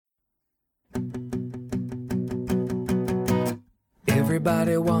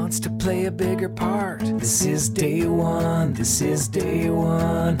Everybody wants to play a bigger part. This is day one, this is day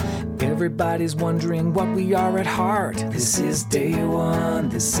one. Everybody's wondering what we are at heart. This is day one,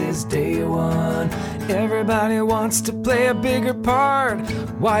 this is day one. Everybody wants to play a bigger part.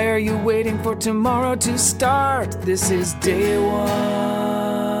 Why are you waiting for tomorrow to start? This is day one.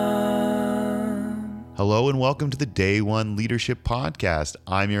 Hello and welcome to the Day One Leadership Podcast.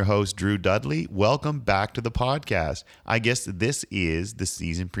 I'm your host, Drew Dudley. Welcome back to the podcast. I guess this is the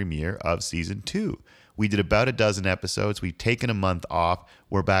season premiere of season 2. We did about a dozen episodes. We've taken a month off.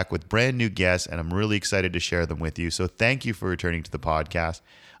 We're back with brand new guests, and I'm really excited to share them with you. So thank you for returning to the podcast.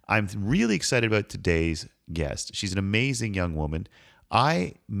 I'm really excited about today's guest. She's an amazing young woman.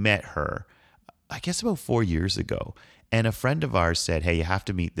 I met her, I guess about 4 years ago. And a friend of ours said, hey, you have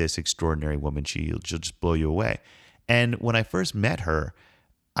to meet this extraordinary woman. She'll just blow you away. And when I first met her,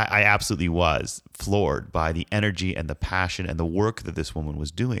 I absolutely was floored by the energy and the passion and the work that this woman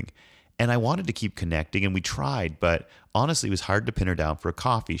was doing. And I wanted to keep connecting, and we tried, but honestly, it was hard to pin her down for a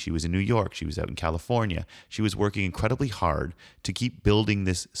coffee. She was in New York. She was out in California. She was working incredibly hard to keep building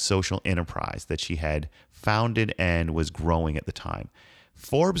this social enterprise that she had founded and was growing at the time.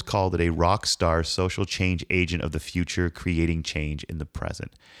 Forbes called it a rock star social change agent of the future, creating change in the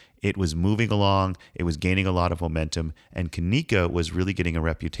present. It was moving along, it was gaining a lot of momentum, and Kanika was really getting a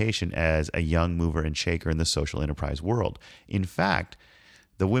reputation as a young mover and shaker in the social enterprise world. In fact,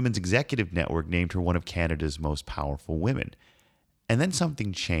 the Women's Executive Network named her one of Canada's most powerful women. And then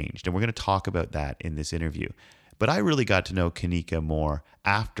something changed, and we're going to talk about that in this interview. But I really got to know Kanika more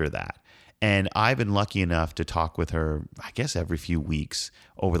after that. And I've been lucky enough to talk with her, I guess, every few weeks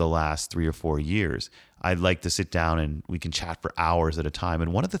over the last 3 or 4 years. I'd like to sit down and we can chat for hours at a time.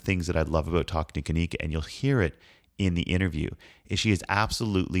 And one of the things that I love about talking to Kanika, and you'll hear it in the interview, is she is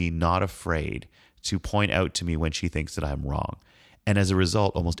absolutely not afraid to point out to me when she thinks that I'm wrong. And as a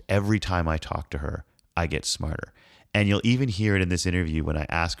result, almost every time I talk to her, I get smarter. And you'll even hear it in this interview when I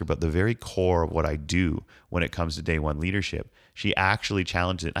ask her about the very core of what I do when it comes to day one leadership. She actually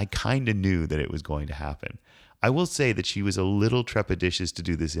challenged it. I kind of knew that it was going to happen. I will say that she was a little trepidatious to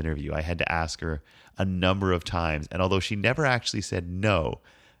do this interview. I had to ask her a number of times. And although she never actually said no,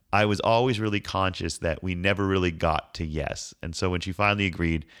 I was always really conscious that we never really got to yes. And so when she finally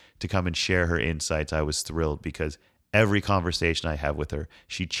agreed to come and share her insights, I was thrilled because every conversation I have with her,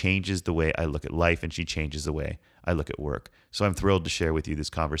 she changes the way I look at life and she changes the way I look at work. So I'm thrilled to share with you this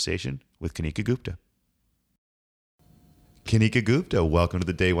conversation with Kanika Gupta. Kanika Gupta, welcome to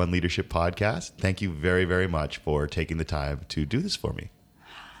the Day One Leadership Podcast. Thank you very, very much for taking the time to do this for me.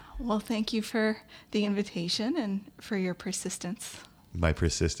 Well, thank you for the invitation and for your persistence. My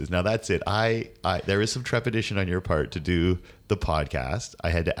persistence. Now that's it. There is some trepidation on your part to do the podcast. I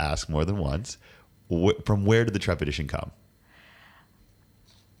had to ask more than once. From where did the trepidation come?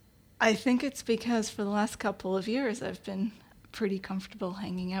 I think it's because for the last couple of years, I've been pretty comfortable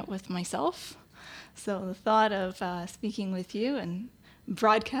hanging out with myself. So the thought of speaking with you and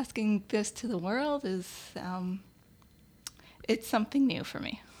broadcasting this to the world is, it's something new for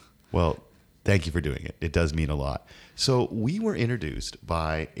me. Well, thank you for doing it. It does mean a lot. So we were introduced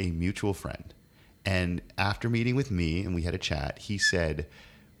by a mutual friend. And after meeting with me and we had a chat, he said,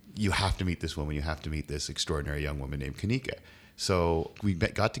 you have to meet this woman. You have to meet this extraordinary young woman named Kanika. So we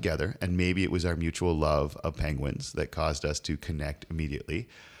got together, and maybe it was our mutual love of penguins that caused us to connect immediately.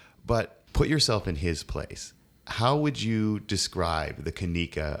 But put yourself in his place. How would you describe the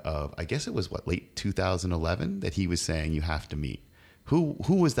Kanika of, I guess it was late 2011 that he was saying you have to meet? Who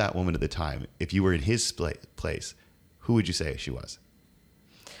was that woman at the time? If you were in his place, who would you say she was?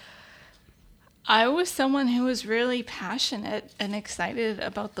 I was someone who was really passionate and excited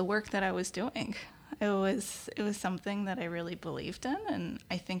about the work that I was doing. It was something that I really believed in, and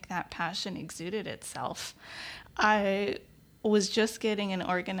I think that passion exuded itself. I was just getting an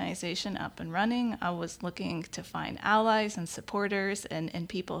organization up and running. I was looking to find allies and supporters and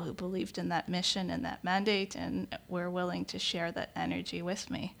people who believed in that mission and that mandate and were willing to share that energy with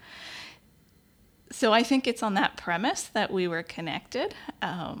me. So I think it's on that premise that we were connected.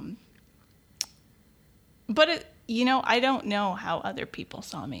 But I don't know how other people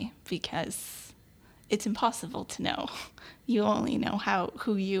saw me because it's impossible to know. You only know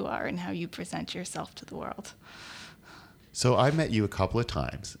who you are and how you present yourself to the world. So I met you a couple of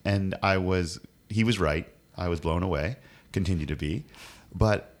times, and he was right. I was blown away, continue to be.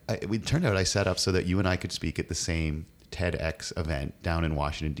 But it turned out I set up so that you and I could speak at the same TEDx event down in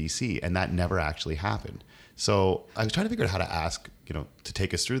Washington, D.C., and that never actually happened. So I was trying to figure out how to ask, to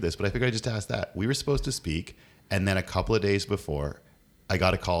take us through this, but I figured I'd just ask that. We were supposed to speak, and then a couple of days before, I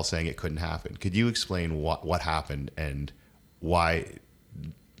got a call saying it couldn't happen. Could you explain what happened and why,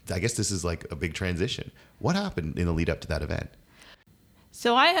 I guess this is like a big transition. What happened in the lead up to that event?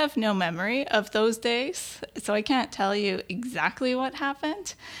 So I have no memory of those days, so I can't tell you exactly what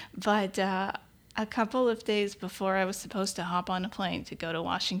happened. But a couple of days before I was supposed to hop on a plane to go to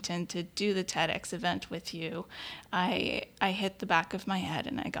Washington to do the TEDx event with you, I hit the back of my head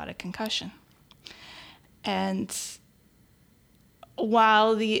and I got a concussion. And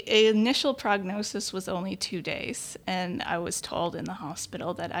while the initial prognosis was only 2 days, and I was told in the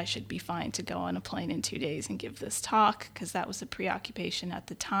hospital that I should be fine to go on a plane in 2 days and give this talk, because that was a preoccupation at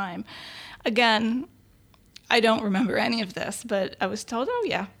the time. Again, I don't remember any of this, but I was told, oh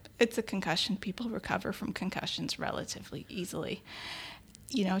yeah, it's a concussion. People recover from concussions relatively easily.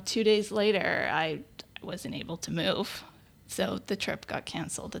 2 days later, I wasn't able to move. So the trip got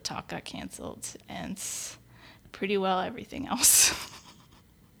canceled, the talk got canceled, and pretty well everything else.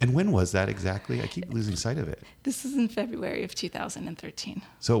 And when was that exactly? I keep losing sight of it. This is in February of 2013.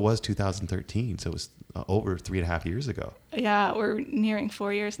 So it was 2013. So it was over 3.5 years ago. Yeah, we're nearing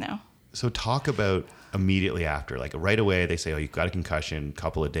 4 years now. So talk about immediately after, like right away, they say, oh, you've got a concussion,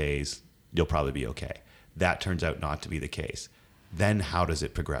 couple of days, you'll probably be okay. That turns out not to be the case. Then how does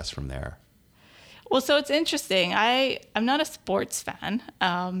it progress from there? Well, so it's interesting. I'm not a sports fan.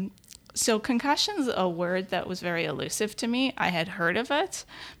 So concussion's a word that was very elusive to me. I had heard of it,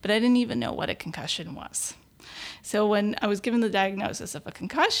 but I didn't even know what a concussion was. So when I was given the diagnosis of a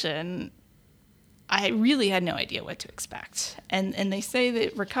concussion, I really had no idea what to expect. And they say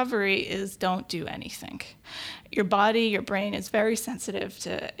that recovery is don't do anything. Your body, your brain is very sensitive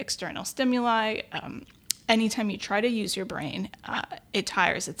to external stimuli. Anytime you try to use your brain, it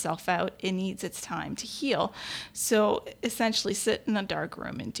tires itself out. It needs its time to heal. So essentially sit in a dark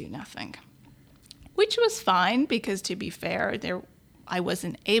room and do nothing, which was fine because, to be fair, I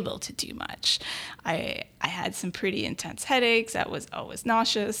wasn't able to do much. I had some pretty intense headaches. I was always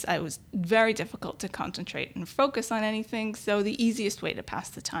nauseous. I was very difficult to concentrate and focus on anything. So the easiest way to pass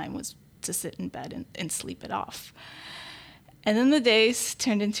the time was to sit in bed and sleep it off. And then the days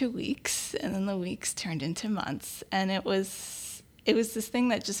turned into weeks, and then the weeks turned into months. And it was this thing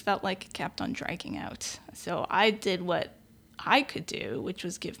that just felt like it kept on dragging out. So I did what I could do, which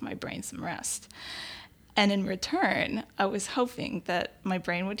was give my brain some rest. And in return, I was hoping that my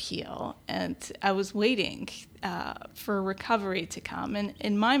brain would heal, and I was waiting for recovery to come. And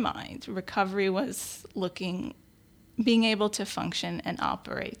in my mind, recovery was being able to function and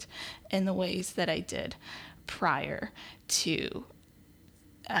operate in the ways that I did prior to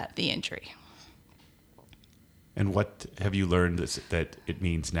the injury. And what have you learned that it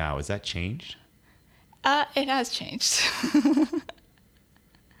means now? Has that changed? It has changed.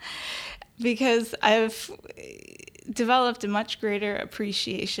 Because I've developed a much greater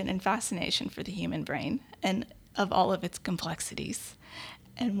appreciation and fascination for the human brain and of all of its complexities.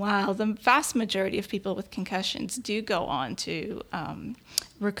 And while the vast majority of people with concussions do go on to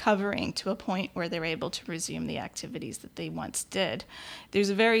recovering to a point where they're able to resume the activities that they once did, there's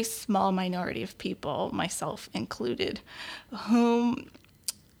a very small minority of people, myself included, whom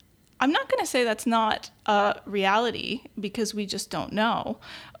I'm not going to say that's not a reality because we just don't know,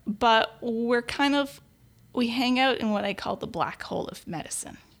 but we hang out in what I call the black hole of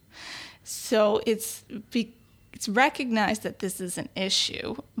medicine. So it's recognized that this is an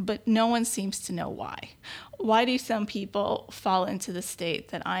issue, but no one seems to know why. Why do some people fall into the state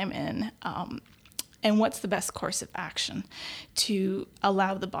that I'm in? And what's the best course of action to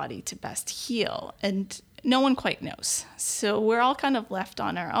allow the body to best heal? And no one quite knows. So we're all kind of left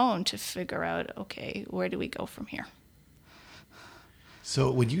on our own to figure out, okay, where do we go from here?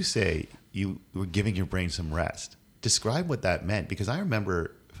 So when you say you were giving your brain some rest, describe what that meant. Because I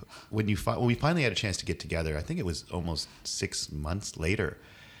remember when we finally had a chance to get together, I think it was almost 6 months later,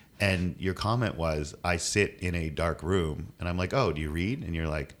 and your comment was, I sit in a dark room, and I'm like, oh, do you read? And you're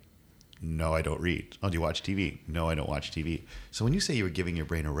like, no, I don't read. Oh, do you watch TV? No, I don't watch TV. So when you say you were giving your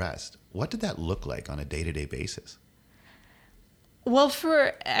brain a rest, what did that look like on a day-to-day basis? Well,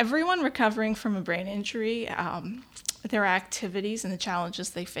 for everyone recovering from a brain injury, their activities and the challenges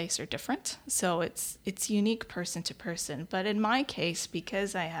they face are different. So it's unique person to person. But in my case,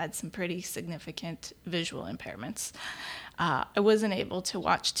 because I had some pretty significant visual impairments, I wasn't able to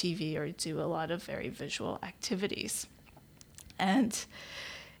watch TV or do a lot of very visual activities. And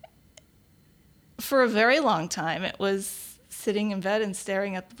for a very long time, it was sitting in bed and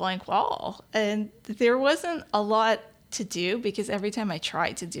staring at the blank wall. And there wasn't a lot to do because every time I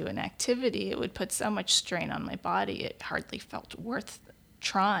tried to do an activity, it would put so much strain on my body, it hardly felt worth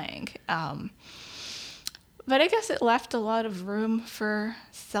trying. But I guess it left a lot of room for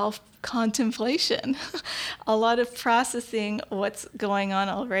self-contemplation, a lot of processing what's going on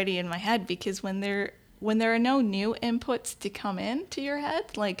already in my head, because when there are no new inputs to come into your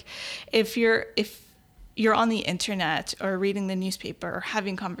head, like if you're on the internet or reading the newspaper or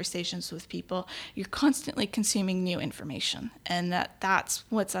having conversations with people, you're constantly consuming new information, and that's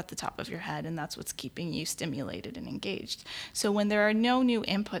what's at the top of your head, and that's what's keeping you stimulated and engaged. So when there are no new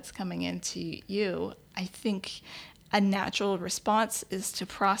inputs coming into you, I think a natural response is to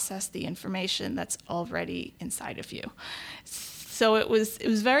process the information that's already inside of you. So it was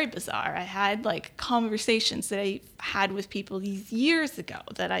very bizarre. I had like conversations that I had with people these years ago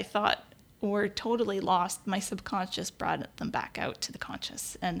that I thought were totally lost. My subconscious brought them back out to the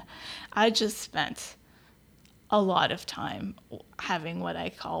conscious. And I just spent a lot of time having what I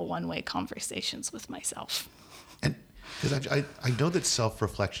call one-way conversations with myself. And because I know that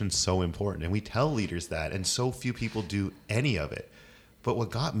self-reflection is so important, and we tell leaders that, and so few people do any of it. But what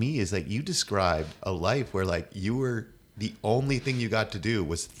got me is that you described a life where like you were, the only thing you got to do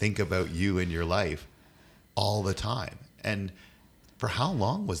was think about you and your life all the time. And for how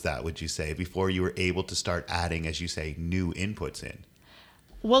long was that, would you say, before you were able to start adding, as you say, new inputs in?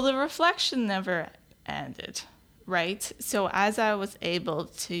 Well, the reflection never ended, right? So as I was able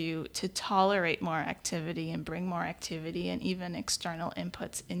to tolerate more activity and bring more activity and even external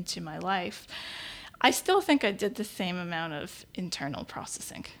inputs into my life, I still think I did the same amount of internal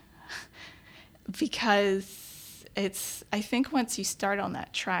processing. Because I think once you start on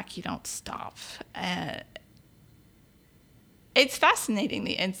that track, you don't stop. It's fascinating,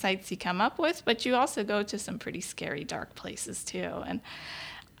 the insights you come up with, but you also go to some pretty scary, dark places too. And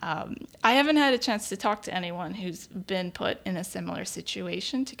I haven't had a chance to talk to anyone who's been put in a similar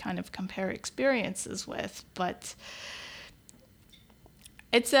situation to kind of compare experiences with, but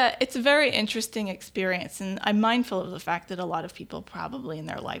it's a very interesting experience. And I'm mindful of the fact that a lot of people probably in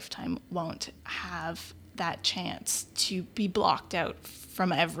their lifetime won't have that chance to be blocked out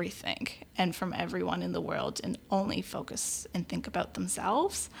from everything and from everyone in the world and only focus and think about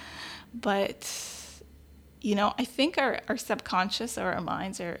themselves. But, you know, I think our subconscious or our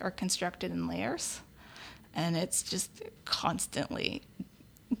minds are constructed in layers, and it's just constantly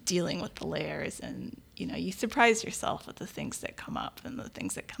dealing with the layers. And, you know, you surprise yourself with the things that come up and the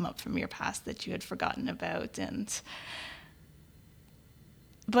things that come up from your past that you had forgotten about.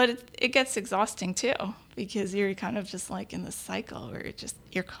 But it gets exhausting too, because you're kind of just like in this cycle where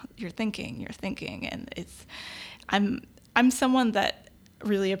you're thinking, and I'm someone that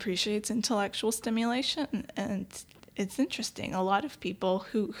really appreciates intellectual stimulation, and it's interesting. A lot of people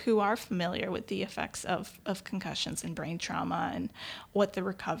who are familiar with the effects of concussions and brain trauma and what the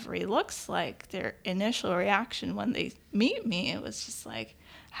recovery looks like, their initial reaction when they meet me, it was just like,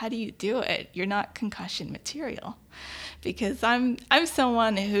 how do you do it? You're not concussion material. Because I'm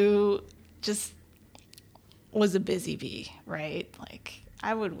someone who just was a busy bee, right? Like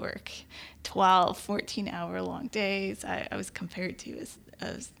I would work 12, 14-hour long days. I was compared to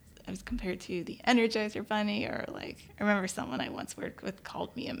the Energizer Bunny, or like I remember someone I once worked with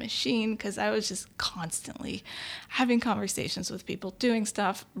called me a machine, because I was just constantly having conversations with people, doing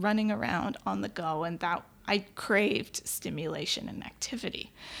stuff, running around on the go, and that I craved stimulation and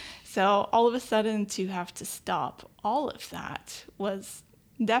activity. So all of a sudden to have to stop all of that was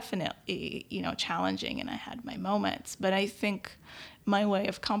definitely, you know, challenging, and I had my moments. But I think my way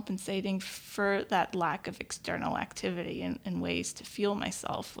of compensating for that lack of external activity and ways to fuel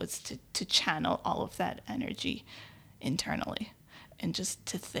myself was to channel all of that energy internally and just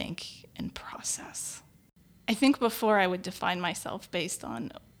to think and process. I think before I would define myself based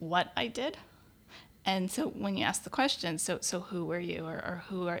on what I did. And so when you ask the question, so who were you, or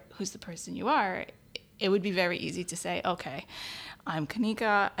who's the person you are, it would be very easy to say, okay, I'm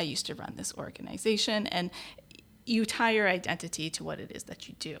Kanika, I used to run this organization, and you tie your identity to what it is that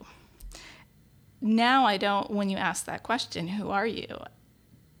you do. Now when you ask that question, who are you?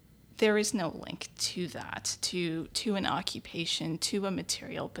 There is no link to that, to an occupation, to a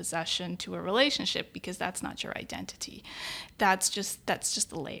material possession, to a relationship, because that's not your identity. That's just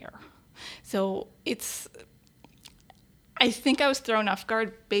a layer. So I think I was thrown off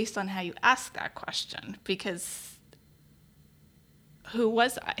guard based on how you asked that question, because who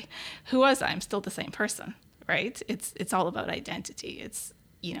was I? I'm still the same person, right? It's all about identity. It's,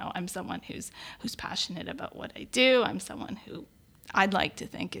 you know, I'm someone who's passionate about what I do. I'm someone who I'd like to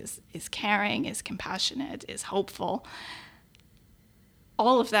think is caring, is compassionate, is hopeful.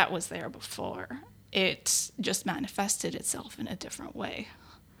 All of that was there before. It just manifested itself in a different way.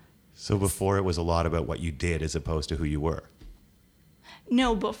 So before it was a lot about what you did as opposed to who you were?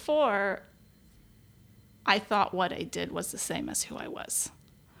 No, before I thought what I did was the same as who I was.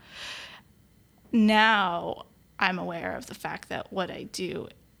 Now I'm aware of the fact that what I do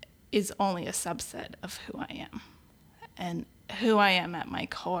is only a subset of who I am. And who I am at my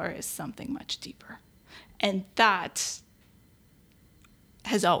core is something much deeper. And that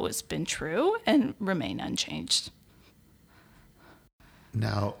has always been true and remain unchanged.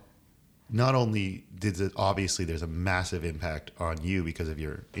 Now, not only did it, obviously there's a massive impact on you because of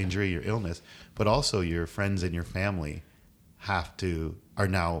your injury, your illness, but also your friends and your family are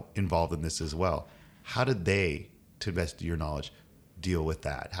now involved in this as well. How did they, to the best of your knowledge, deal with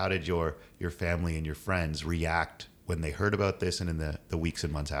that? How did your family and your friends react when they heard about this and in the weeks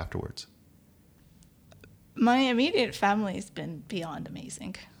and months afterwards? My immediate family has been beyond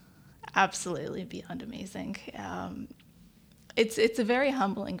amazing. Absolutely beyond amazing. It's a very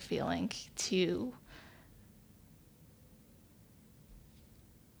humbling feeling to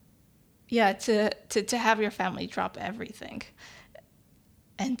have your family drop everything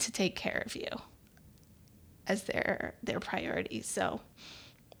and to take care of you as their priority. So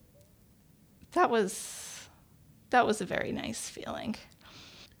that was a very nice feeling.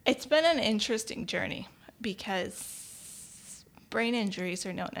 It's been an interesting journey because brain injuries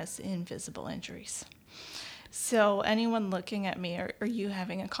are known as invisible injuries. So anyone looking at me or you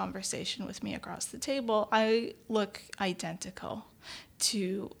having a conversation with me across the table, I look identical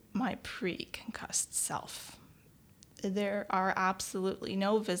to my pre-concussed self. There are absolutely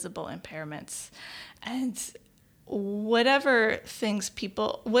no visible impairments. And whatever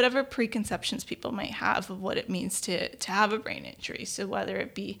preconceptions people might have of what it means to have a brain injury. So whether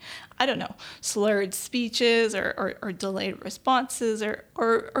it be, slurred speeches or delayed responses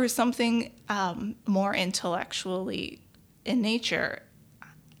or something more intellectually in nature,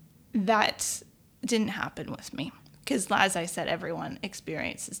 that didn't happen with me. Because as I said, everyone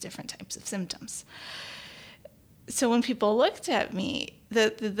experiences different types of symptoms. So when people looked at me,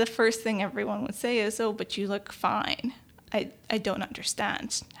 the first thing everyone would say is, "Oh, but you look fine. I don't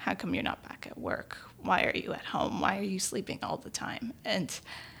understand. How come you're not back at work? Why are you at home? Why are you sleeping all the time?" And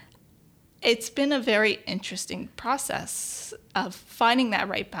it's been a very interesting process of finding that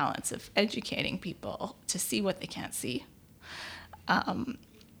right balance of educating people to see what they can't see.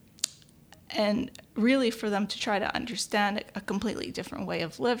 And really for them to try to understand a completely different way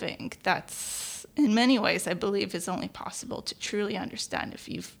of living that's, in many ways, I believe is only possible to truly understand if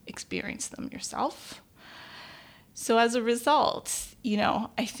you've experienced them yourself. So as a result,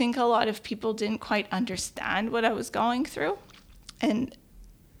 I think a lot of people didn't quite understand what I was going through. And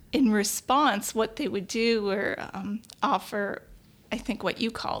in response, what they would do were offer, I think what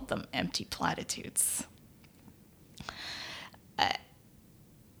you called them, empty platitudes.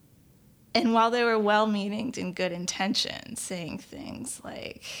 And while they were well-meaning and good intention, saying things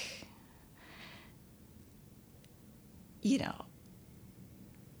like,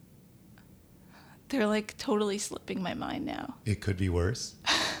 they're like totally slipping my mind now. It could be worse.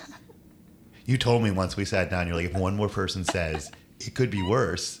 You told me once we sat down, you're like, if one more person says it could be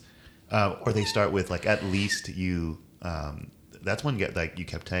worse, or they start with like, at least you, that's one you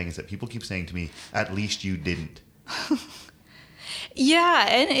kept saying, is that people keep saying to me, at least you didn't. Yeah,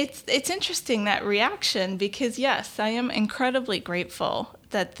 and it's interesting, that reaction, because yes, I am incredibly grateful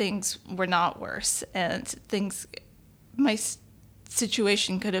that things were not worse and my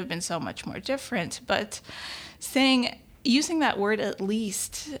situation could have been so much more different, but using that word at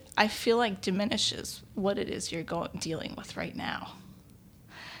least, I feel like diminishes what it is you're dealing with right now.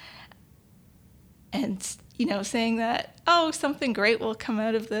 And, saying that, oh, something great will come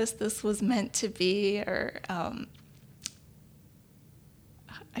out of this was meant to be, or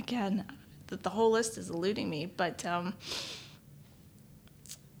again, the whole list is eluding me, but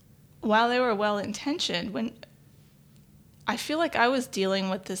while they were well-intentioned, when I feel like I was dealing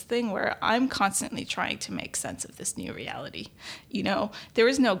with this thing where I'm constantly trying to make sense of this new reality. There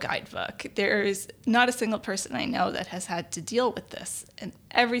is no guidebook. There is not a single person I know that has had to deal with this, and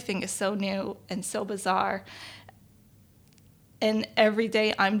everything is so new and so bizarre. And every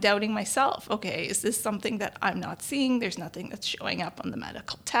day I'm doubting myself. Okay, is this something that I'm not seeing? There's nothing that's showing up on the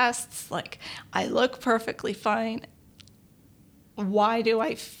medical tests. Like, I look perfectly fine. Why do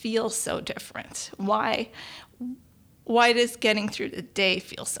I feel so different? Why does getting through the day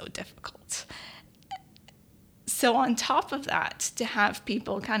feel so difficult? So on top of that, to have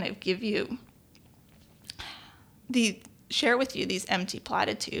people kind of share with you these empty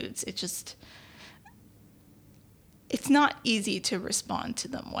platitudes, it's not easy to respond to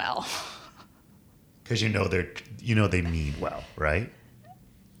them well. Because they mean well, right?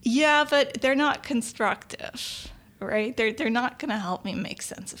 Yeah, but they're not constructive, right? They're not going to help me make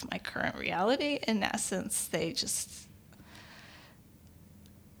sense of my current reality. In essence, they just,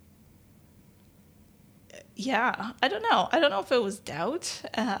 yeah, I don't know. I don't know if it was doubt.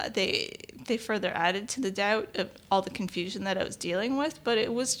 They further added to the doubt of all the confusion that I was dealing with, but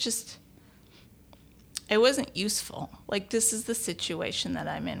it was just, it wasn't useful. Like, this is the situation that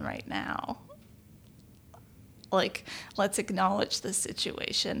I'm in right now. Like, let's acknowledge the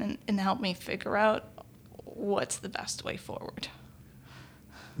situation and help me figure out what's the best way forward.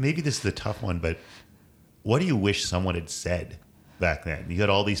 Maybe this is the tough one, but what do you wish someone had said back then? You had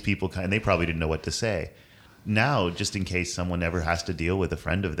all these people, and they probably didn't know what to say. Now, just in case someone ever has to deal with a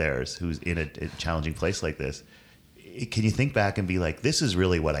friend of theirs who's in a challenging place like this, can you think back and be like, this is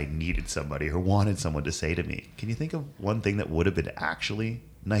really what I needed somebody or wanted someone to say to me? Can you think of one thing that would have been actually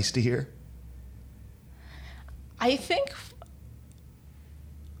nice to hear? I think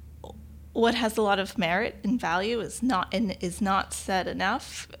what has a lot of merit and value is not said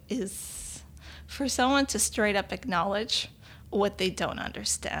enough is for someone to straight up acknowledge what they don't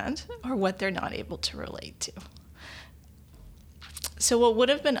understand or what they're not able to relate to. So what would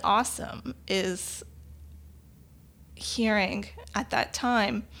have been awesome is hearing at that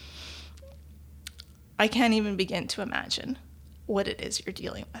time, I can't even begin to imagine what it is you're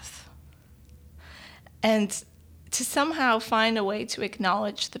dealing with. And to somehow find a way to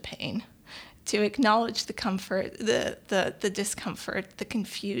acknowledge the pain, to acknowledge the comfort, the discomfort, the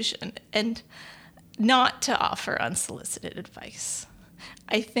confusion, and not to offer unsolicited advice.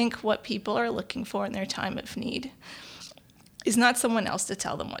 I think what people are looking for in their time of need is not someone else to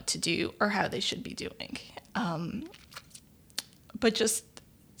tell them what to do or how they should be doing, but just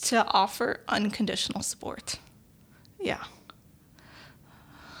to offer unconditional support. Yeah.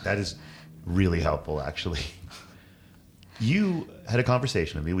 That is really helpful, actually. You had a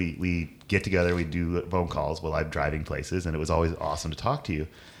conversation with me. We get together, we do phone calls while I'm driving places, and it was always awesome to talk to you.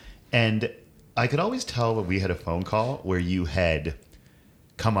 And I could always tell when we had a phone call where you had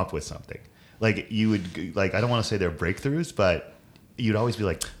come up with something. Like, you would, like, I don't want to say they're breakthroughs, but you'd always be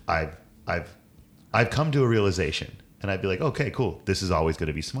like, I've come to a realization. And I'd be like, okay, cool. This is always going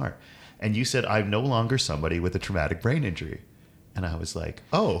to be smart. And you said, I'm no longer somebody with a traumatic brain injury. And I was like,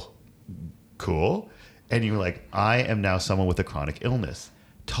 oh, cool. And you were like, I am now someone with a chronic illness.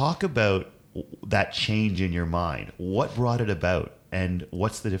 Talk about that change in your mind. What brought it about? And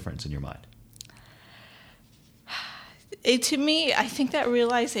what's the difference in your mind? To me, I think that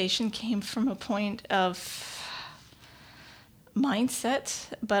realization came from a point of mindset,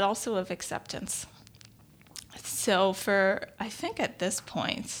 but also of acceptance. So I think at this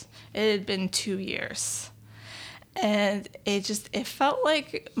point, it had been 2 years. And it felt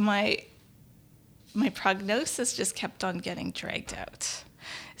like my prognosis just kept on getting dragged out.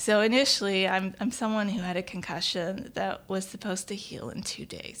 So initially, I'm someone who had a concussion that was supposed to heal in 2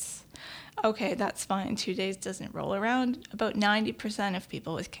 days. Okay, that's fine. 2 days doesn't roll around. About 90% of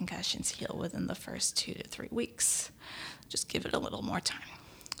people with concussions heal within the first 2 to 3 weeks. Just give it a little more time.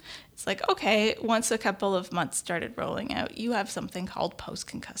 It's like, okay, once a couple of months started rolling out, you have something called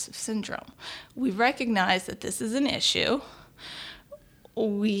post-concussive syndrome. We recognize that this is an issue.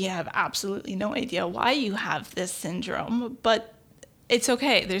 We have absolutely no idea why you have this syndrome, but it's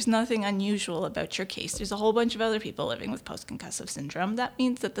okay. There's nothing unusual about your case. There's a whole bunch of other people living with post-concussive syndrome. That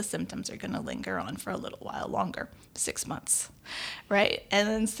means that the symptoms are going to linger on for a little while longer, 6 months, right? And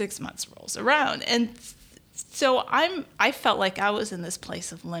then 6 months rolls around. And so I felt like I was in this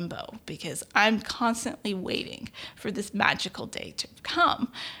place of limbo because I'm constantly waiting for this magical day to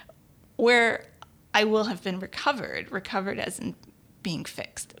come where I will have been recovered as in being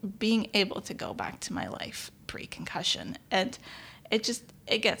fixed, being able to go back to my life pre-concussion. And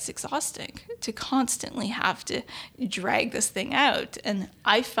it gets exhausting to constantly have to drag this thing out. And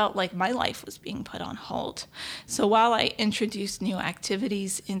I felt like my life was being put on hold. So while I introduced new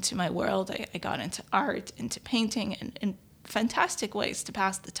activities into my world, I got into art, into painting, and fantastic ways to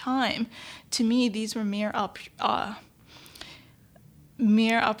pass the time. To me, these were mere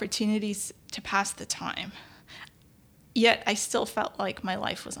opportunities to pass the time. Yet I still felt like my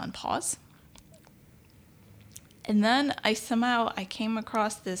life was on pause. And then I came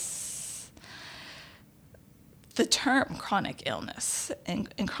across the term chronic illness.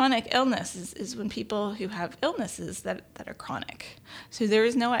 And chronic illness is when people who have illnesses that are chronic. So there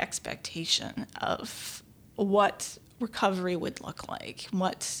is no expectation of what recovery would look like.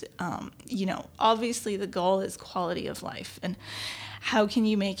 Obviously the goal is quality of life. And how can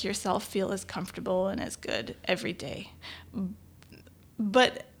you make yourself feel as comfortable and as good every day?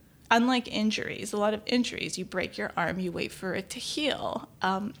 But unlike injuries, a lot of injuries, you break your arm, you wait for it to heal.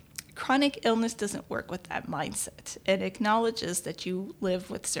 chronic illness doesn't work with that mindset. It acknowledges that you live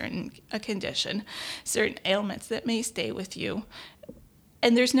with a condition, certain ailments that may stay with you.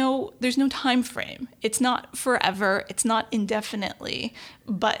 And there's no time frame. It's not forever. It's not indefinitely.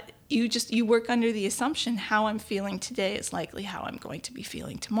 But you work under the assumption how I'm feeling today is likely how I'm going to be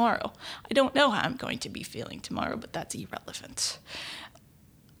feeling tomorrow. I don't know how I'm going to be feeling tomorrow, but that's irrelevant.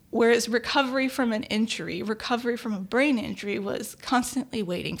 Whereas recovery from an injury, recovery from a brain injury was constantly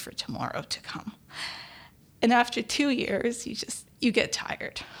waiting for tomorrow to come. And after 2 years, you get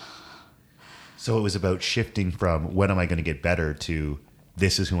tired. So it was about shifting from when am I going to get better to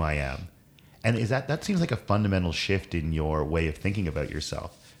this is who I am. And that seems like a fundamental shift in your way of thinking about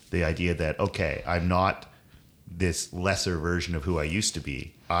yourself. The idea that, okay, I'm not this lesser version of who I used to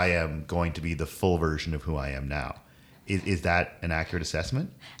be. I am going to be the full version of who I am now. Is that an accurate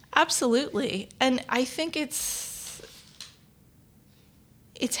assessment? Absolutely. And I think it's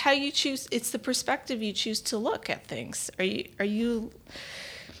how you choose, it's the perspective you choose to look at things. Are you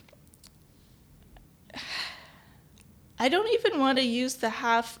I don't even want to use the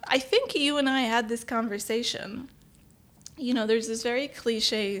half. I think you and I had this conversation. You know, there's this very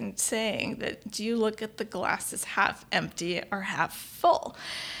cliche saying that, do you look at the glass as half empty or half full?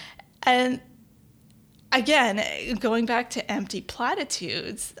 And again, going back to empty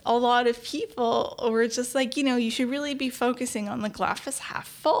platitudes, a lot of people were just like, you should really be focusing on the glass as half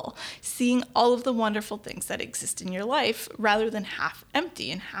full, seeing all of the wonderful things that exist in your life rather than half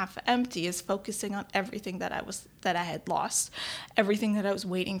empty. And half empty is focusing on everything that I had lost, everything that I was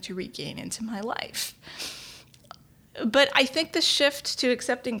waiting to regain into my life. But I think the shift to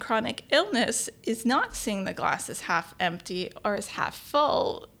accepting chronic illness is not seeing the glass as half empty or as half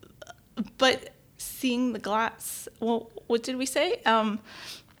full, but seeing the glass. Well, what did we say?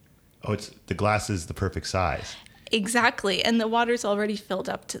 It's the glass is the perfect size. Exactly. And the water's already filled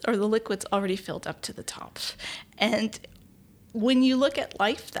up or the liquid's already filled up to the top. And when you look at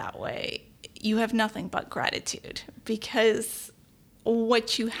life that way, you have nothing but gratitude because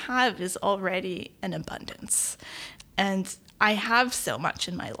what you have is already an abundance. And I have so much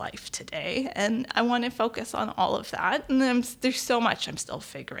in my life today, and I want to focus on all of that. And there's so much I'm still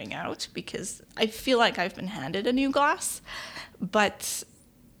figuring out because I feel like I've been handed a new glass, but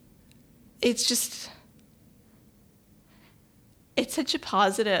it's such a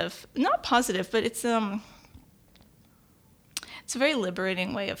positive, not positive, but it's a very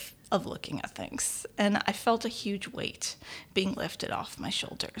liberating way of looking at things. And I felt a huge weight being lifted off my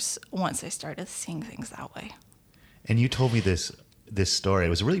shoulders once I started seeing things that way. And you told me this story. It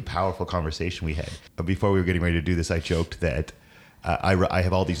was a really powerful conversation we had. But before we were getting ready to do this, I joked that I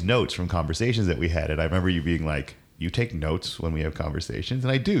have all these notes from conversations that we had. And I remember you being like, you take notes when we have conversations?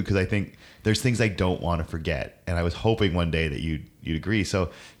 And I do, because I think there's things I don't want to forget. And I was hoping one day that you'd agree. So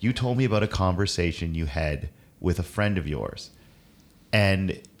you told me about a conversation you had with a friend of yours.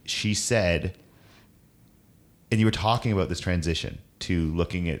 And she said, and you were talking about this transition to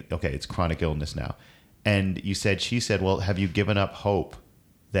looking at, okay, it's chronic illness now. And she said, well, have you given up hope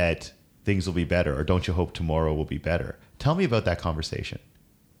that things will be better, or don't you hope tomorrow will be better? Tell me about that conversation.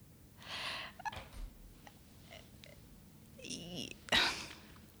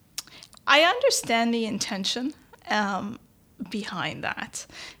 I understand the intention behind that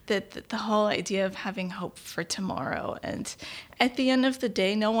the whole idea of having hope for tomorrow. And at the end of the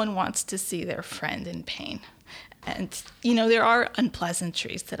day, no one wants to see their friend in pain. And, there are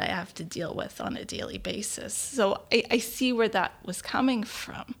unpleasantries that I have to deal with on a daily basis. So I see where that was coming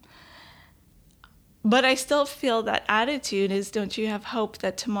from. But I still feel that attitude is, don't you have hope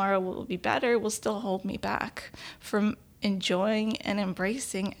that tomorrow will be better, will still hold me back from enjoying and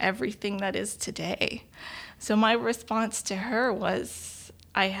embracing everything that is today. So my response to her was,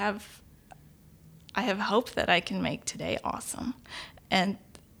 I have hope that I can make today awesome. And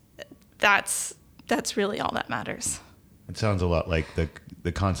that's really all that matters. It sounds a lot like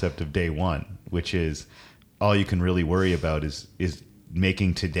the concept of day one, which is all you can really worry about is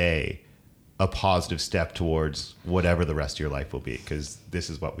making today a positive step towards whatever the rest of your life will be, because this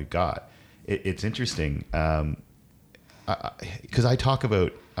is what we've got. It's interesting because I talk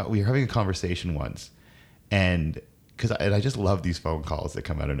about we were having a conversation once, and I just love these phone calls that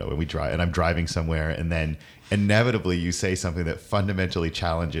come out of nowhere. We drive, and I'm driving somewhere, and then inevitably you say something that fundamentally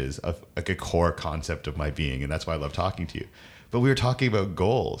challenges a core concept of my being, and that's why I love talking to you. But we were talking about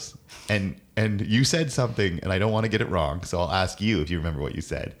goals, and you said something, and I don't want to get it wrong, so I'll ask you if you remember what you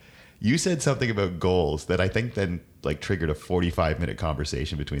said. You said something about goals that I think then triggered a 45-minute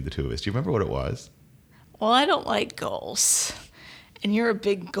conversation between the two of us. Do you remember what it was? Well, I don't like goals. And you're a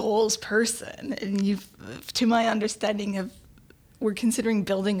big goals person. And you've, to my understanding, have we're considering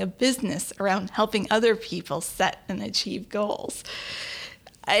building a business around helping other people set and achieve goals.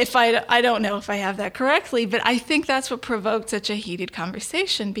 If I don't know if I have that correctly, but I think that's what provoked such a heated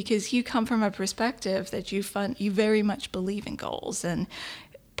conversation, because you come from a perspective that you very much believe in goals, and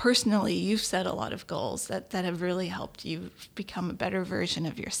personally you've set a lot of goals that have really helped you become a better version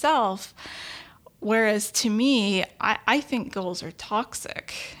of yourself. Whereas to me, I think goals are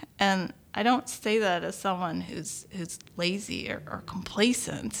toxic, and I don't say that as someone who's lazy or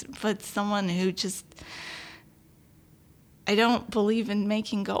complacent, but someone who just, I don't believe in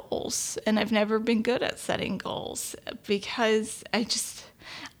making goals, and I've never been good at setting goals because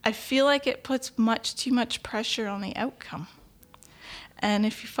I feel like it puts too much pressure on the outcome. And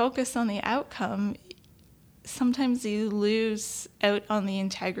if you focus on the outcome, sometimes you lose out on the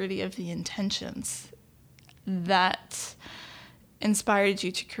integrity of the intentions that inspired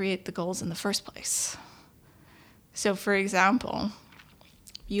you to create the goals in the first place. So for example,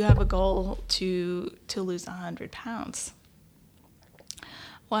 you have a goal to lose 100 pounds.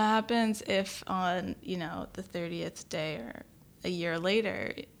 What happens if on, the 30th day or a year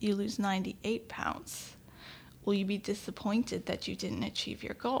later, you lose 98 pounds? Will you be disappointed that you didn't achieve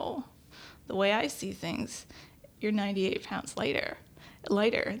your goal? The way I see things, you're 98 pounds lighter.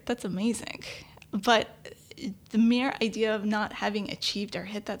 That's amazing. But the mere idea of not having achieved or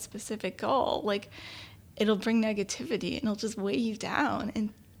hit that specific goal, it'll bring negativity and it'll just weigh you down.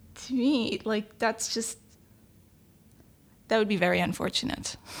 And to me, that would be very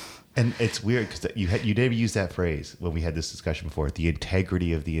unfortunate. And it's weird because you did use that phrase when we had this discussion before, the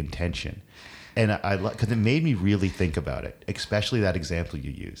integrity of the intention. And because it made me really think about it, especially that example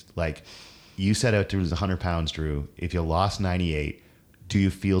you used. You set out to lose 100 pounds, Drew. If you lost 98, do you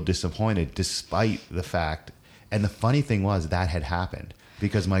feel disappointed despite the fact? And the funny thing was that had happened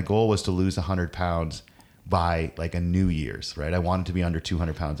because my goal was to lose 100 pounds by a New Year's, right? I wanted to be under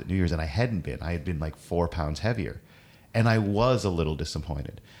 200 pounds at New Year's, and I hadn't been. I had been 4 pounds heavier. And I was a little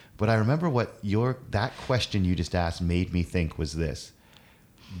disappointed. But I remember what that question you just asked made me think was this.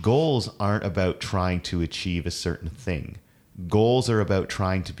 Goals aren't about trying to achieve a certain thing. Goals are about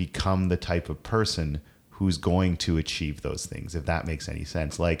trying to become the type of person who's going to achieve those things, if that makes any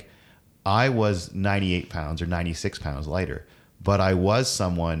sense. I was 98 pounds or 96 pounds lighter, but I was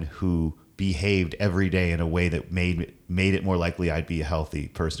someone who behaved every day in a way that made it more likely I'd be a healthy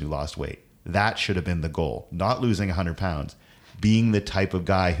person who lost weight. That should have been the goal, not losing 100 pounds. Being the type of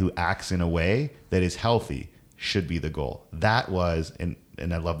guy who acts in a way that is healthy should be the goal. That was, and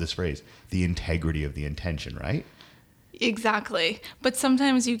I love this phrase, the integrity of the intention, right? Exactly. But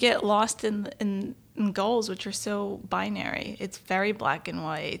sometimes you get lost in goals, which are so binary. It's very black and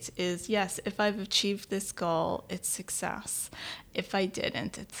white. Yes, if I've achieved this goal, it's success. If I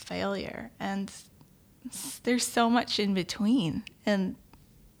didn't, it's failure. And there's so much in between. And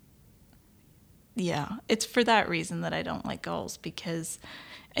yeah, it's for that reason that I don't like goals, because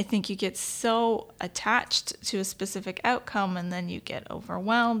I think you get so attached to a specific outcome and then you get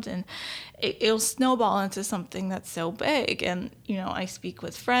overwhelmed, and it'll snowball into something that's so big. And, I speak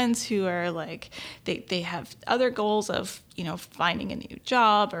with friends who are they have other goals of, finding a new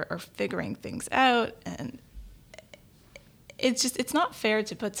job or figuring things out. And it's not fair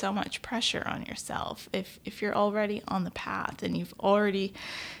to put so much pressure on yourself if you're already on the path and you've already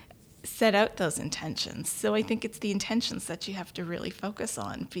set out those intentions. So I think it's the intentions that you have to really focus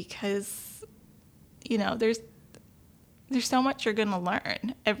on, because there's so much you're going to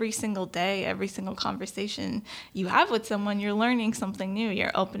learn every single day. Every single conversation you have with someone, you're learning something new.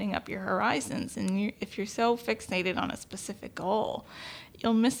 You're opening up your horizons, and if you're so fixated on a specific goal,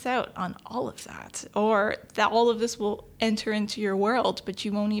 you'll miss out on all of that, or that all of this will enter into your world, but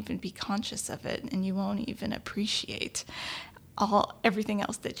you won't even be conscious of it, and you won't even appreciate everything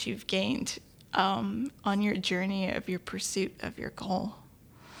else that you've gained on your journey of your pursuit of your goal.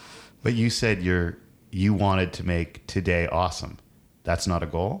 But you said you wanted to make today awesome. That's not a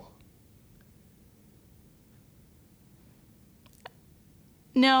goal?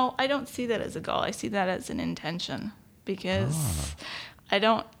 No, I don't see that as a goal. I see that as an intention, because I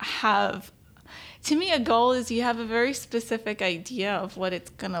don't have... To me, a goal is you have a very specific idea of what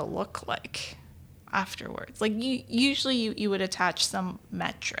it's going to look like afterwards. Usually you would attach some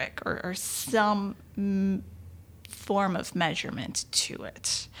metric or some form of measurement to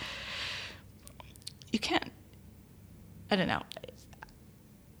it. You can't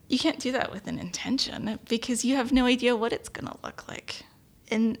do that with an intention, because you have no idea what it's going to look like.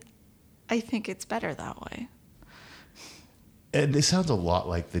 And I think it's better that way. And this sounds a lot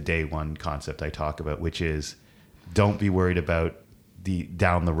like the day one concept I talk about, which is don't be worried about the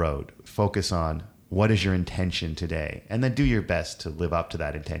down the road. Focus on what is your intention today? And then do your best to live up to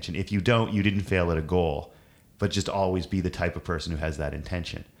that intention. If you don't, you didn't fail at a goal, but just always be the type of person who has that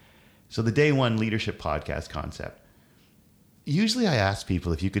intention. So the Day One Leadership Podcast concept. Usually I ask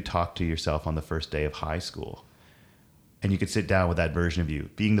people if you could talk to yourself on the first day of high school and you could sit down with that version of you,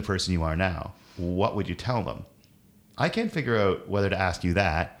 being the person you are now, what would you tell them? I can't figure out whether to ask you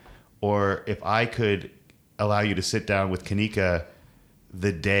that or if I could allow you to sit down with Kanika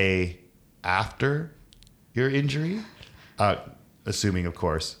the day after your injury, assuming, of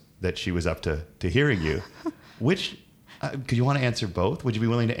course, that she was up to hearing you. Which, could you want to answer both? Would you be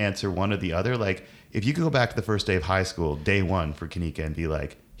willing to answer one or the other? Like, if you could go back to the first day of high school, day one for Kanika, and be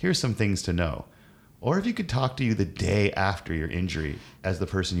like, here's some things to know. Or if you could talk to you the day after your injury as the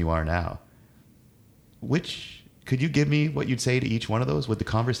person you are now. Which, could you give me what you'd say to each one of those? Would the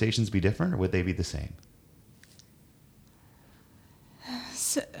conversations be different or would they be the same?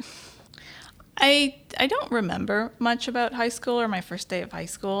 So, I don't remember much about high school or my first day of high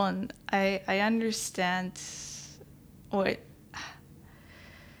school, and I understand what...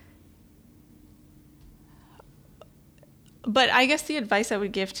 But I guess the advice I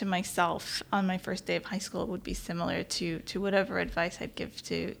would give to myself on my first day of high school would be similar to whatever advice I'd give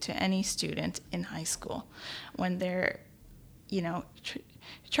to any student in high school when they're,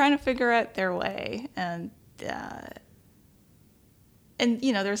 trying to figure out their way. And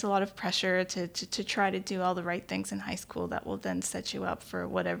there's a lot of pressure to try to do all the right things in high school that will then set you up for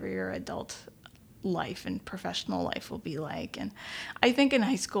whatever your adult life and professional life will be like. And I think in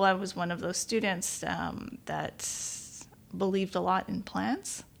high school I was one of those students that believed a lot in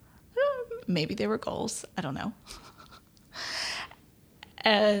plans. Maybe they were goals. I don't know.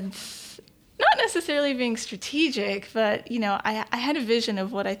 And not necessarily being strategic, but, I had a vision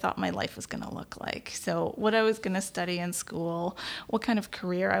of what I thought my life was going to look like. So what I was going to study in school, what kind of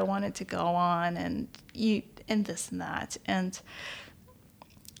career I wanted to go on, and this and that. And,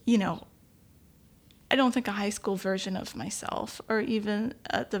 I don't think a high school version of myself, or even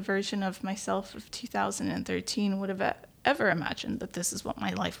the version of myself of 2013 would have ever imagined that this is what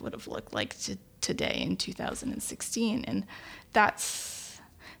my life would have looked like today in 2016. And that's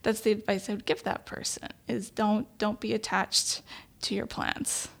the advice I would give that person, is don't be attached to your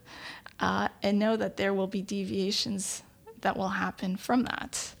plans, and know that there will be deviations that will happen from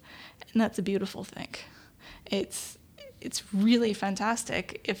that. And that's a beautiful thing. It's really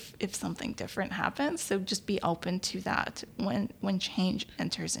fantastic if something different happens. So just be open to that when change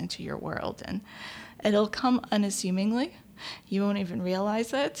enters into your world, and it'll come unassumingly. You won't even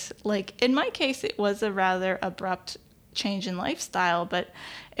realize it. Like in my case, it was a rather abrupt change in lifestyle, but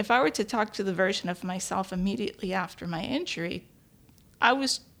if I were to talk to the version of myself immediately after my injury, I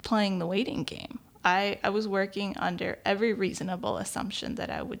was playing the waiting game. I was working under every reasonable assumption that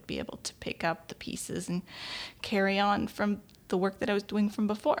I would be able to pick up the pieces and carry on from the work that I was doing from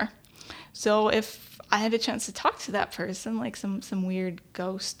before. So if I had a chance to talk to that person, like some weird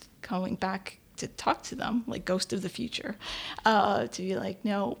ghost going back to talk to them, like ghost of the future, to be like,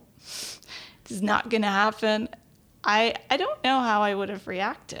 no, this is not going to happen. I don't know how I would have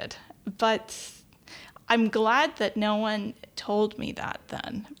reacted, but I'm glad that no one told me that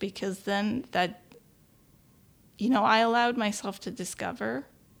then, because then that, I allowed myself to discover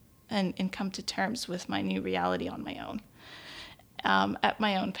and come to terms with my new reality on my own, at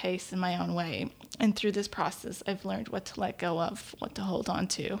my own pace, in my own way. And through this process, I've learned what to let go of, what to hold on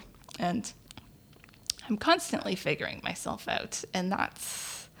to. And I'm constantly figuring myself out. And I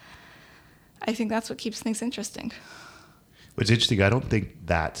think that's what keeps things interesting. What's interesting, I don't think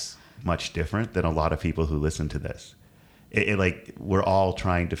that's much different than a lot of people who listen to this. We're all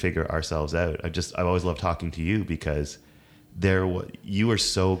trying to figure ourselves out. I've always loved talking to you because you are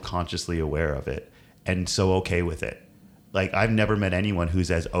so consciously aware of it and so okay with it. Like, I've never met anyone who's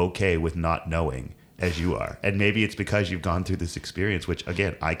as okay with not knowing as you are. And maybe it's because you've gone through this experience, which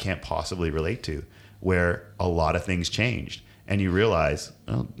again, I can't possibly relate to, where a lot of things changed and you realize,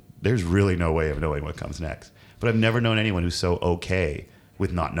 well, there's really no way of knowing what comes next. But I've never known anyone who's so okay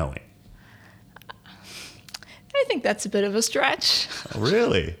with not knowing. I think that's a bit of a stretch. Oh,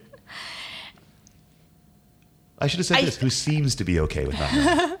 really? I should have said this. Who seems to be okay with not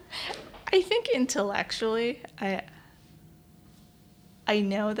knowing? I think intellectually, I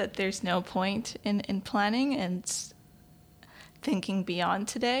know that there's no point in planning and thinking beyond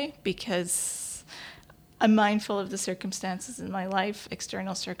today, because I'm mindful of the circumstances in my life,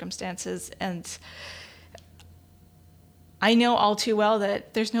 external circumstances, and I know all too well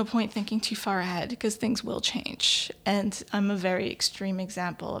that there's no point thinking too far ahead because things will change. And I'm a very extreme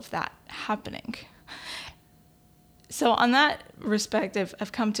example of that happening. So on that respect,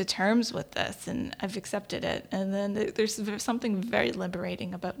 I've come to terms with this and I've accepted it. And then there's something very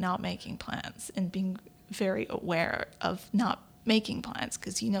liberating about not making plans and being very aware of not making plans,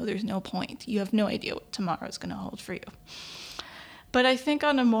 because there's no point. You have no idea what tomorrow is going to hold for you. But I think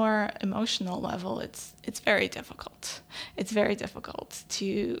on a more emotional level, it's very difficult. It's very difficult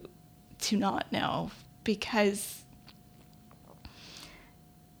to not know, because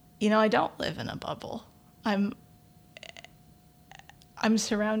I don't live in a bubble. I'm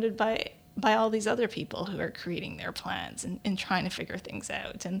surrounded by all these other people who are creating their plans and trying to figure things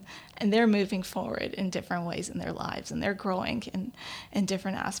out, and they're moving forward in different ways in their lives, and they're growing in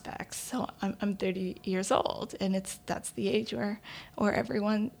different aspects. So I'm 30 years old, and that's the age where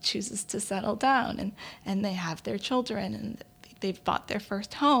everyone chooses to settle down, and they have their children, and they've bought their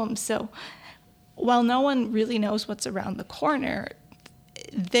first home. So while no one really knows what's around the corner,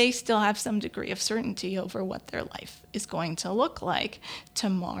 they still have some degree of certainty over what their life is going to look like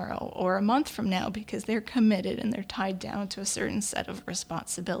tomorrow or a month from now, because they're committed and they're tied down to a certain set of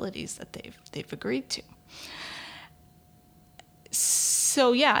responsibilities that they've agreed to.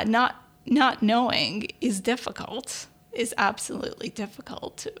 So yeah, not knowing is difficult, is absolutely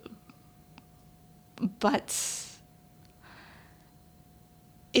difficult, but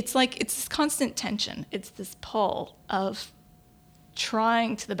it's this constant tension. It's this pull of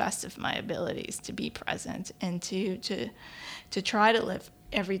trying to the best of my abilities to be present and to try to live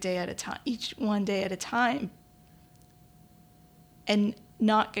every day at a time, each one day at a time, and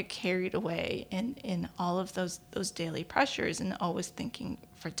not get carried away in all of those daily pressures and always thinking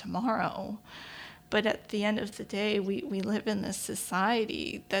for tomorrow. But at the end of the day, we live in this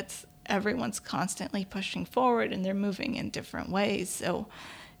society that's everyone's constantly pushing forward and they're moving in different ways. So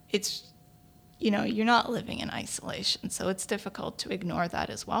it's, you're not living in isolation, so it's difficult to ignore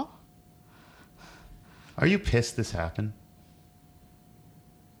that as well. Are you pissed this happened?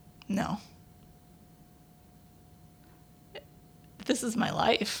 No. This is my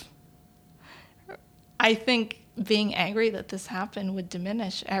life. I think being angry that this happened would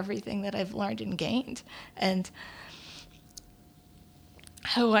diminish everything that I've learned and gained, and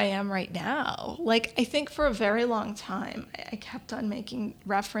who I am right now. I think for a very long time, I kept on making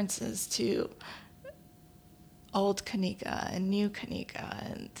references to old Kanika and new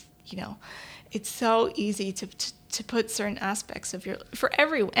Kanika, and it's so easy to put certain aspects of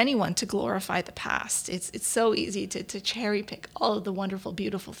anyone to glorify the past. It's so easy to cherry pick all of the wonderful,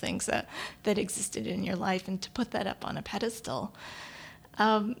 beautiful things that existed in your life and to put that up on a pedestal.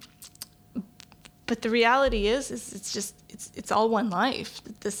 But the reality is it's all one life.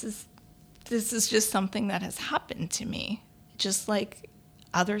 This is just something that has happened to me, just like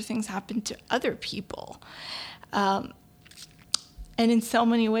other things happen to other people. And in so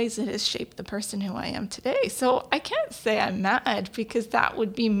many ways, it has shaped the person who I am today. So I can't say I'm mad, because that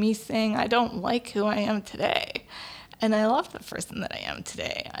would be me saying I don't like who I am today. And I love the person that I am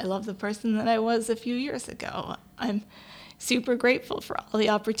today. I love the person that I was a few years ago. I'm super grateful for all the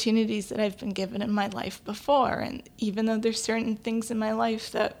opportunities that I've been given in my life before. And even though there's certain things in my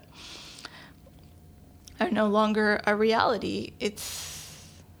life that are no longer a reality, it's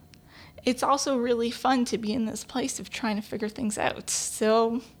also really fun to be in this place of trying to figure things out.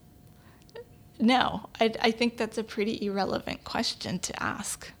 So no, I think that's a pretty irrelevant question to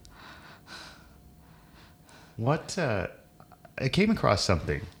ask. I came across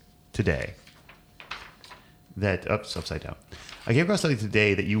something today upside down. I came across something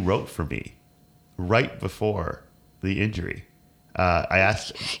today that you wrote for me right before the injury. I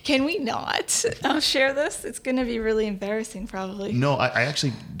asked... Can we not share this? It's going to be really embarrassing, probably. No, I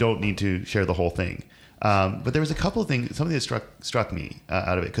actually don't need to share the whole thing. But there was a couple of things, something that struck me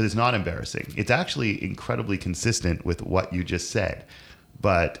out of it, because it's not embarrassing. It's actually incredibly consistent with what you just said,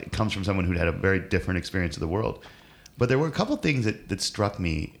 but it comes from someone who'd had a very different experience of the world. But there were a couple of things that struck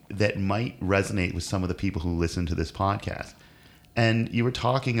me that might resonate with some of the people who listen to this podcast. And you were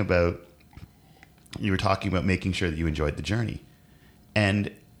talking about making sure that you enjoyed the journey.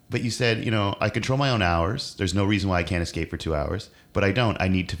 But you said, I control my own hours. There's no reason why I can't escape for 2 hours, but I don't. I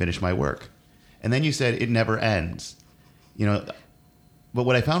need to finish my work. And then you said, it never ends. But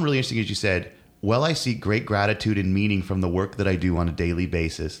what I found really interesting is you said, well, I seek great gratitude and meaning from the work that I do on a daily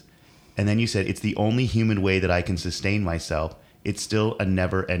basis. And then you said, it's the only human way that I can sustain myself. It's still a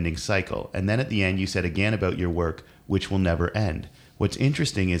never-ending cycle. And then at the end, you said again about your work, which will never end. What's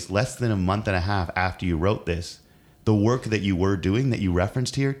interesting is less than a month and a half after you wrote this, the work that you were doing that you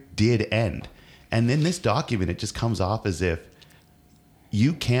referenced here did end. And then this document, it just comes off as if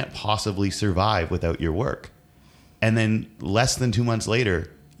you can't possibly survive without your work. And then less than 2 months later,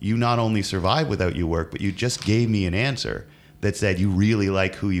 you not only survive without your work, but you just gave me an answer that said you really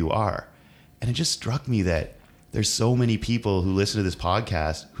like who you are. And it just struck me that there's so many people who listen to this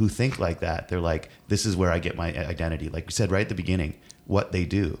podcast who think like that. They're like, this is where I get my identity. Like we said right at the beginning, what they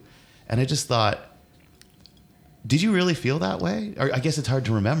do. And I just thought, did you really feel that way? Or I guess it's hard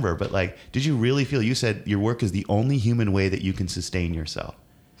to remember, but like, did you really feel, you said your work is the only human way that you can sustain yourself.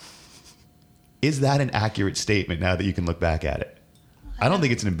 Is that an accurate statement now that you can look back at it? I don't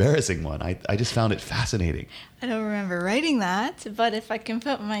think it's an embarrassing one. I just found it fascinating. I don't remember writing that, but if I can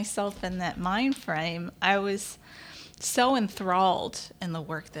put myself in that mind frame, I was so enthralled in the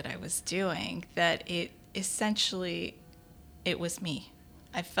work that I was doing that it was me.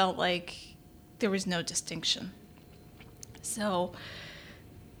 I felt like there was no distinction. So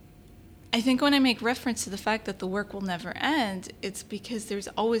I think when I make reference to the fact that the work will never end, it's because there's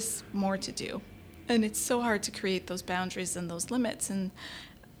always more to do. And it's so hard to create those boundaries and those limits. And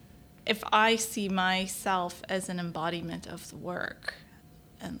if I see myself as an embodiment of the work,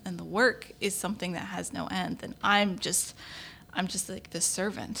 and the work is something that has no end, then I'm just like the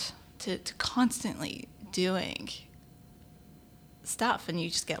servant to constantly doing stuff, and you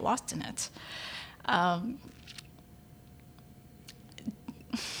just get lost in it.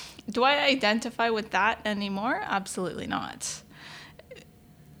 Do I identify with that anymore? Absolutely not.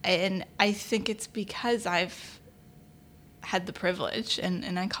 And I think it's because I've had the privilege,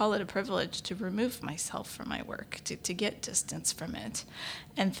 and I call it a privilege, to remove myself from my work, to get distance from it.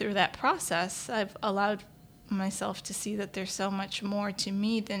 And through that process, I've allowed myself to see that there's so much more to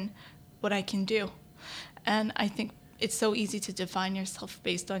me than what I can do. And I think it's so easy to define yourself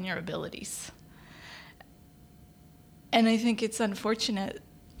based on your abilities. And I think it's unfortunate.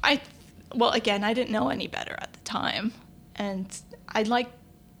 Again, I didn't know any better at the time. And I like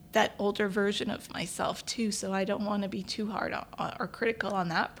that older version of myself too, so I don't want to be too hard or critical on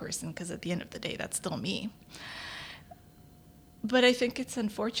that person, because at the end of the day, that's still me. But I think it's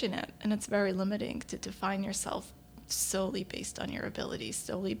unfortunate, and it's very limiting to define yourself solely based on your abilities,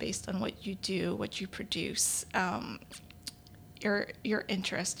 solely based on what you do, what you produce, your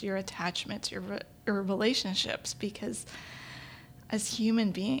interest, your attachments, your relationships, because as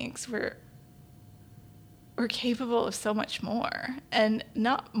human beings, we're capable of so much more, and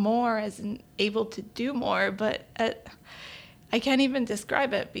not more as in able to do more, but I can't even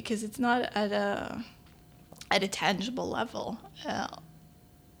describe it because it's not at a tangible level.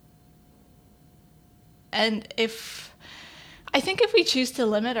 And I think if we choose to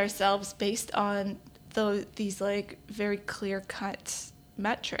limit ourselves based on these like very clear-cut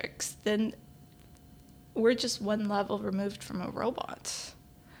metrics, then we're just one level removed from a robot,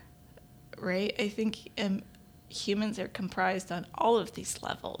 right? I think humans are comprised on all of these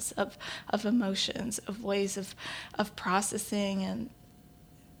levels of emotions, of ways of processing, and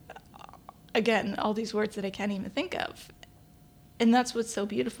again, all these words that I can't even think of. And that's what's so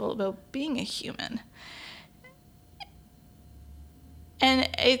beautiful about being a human. And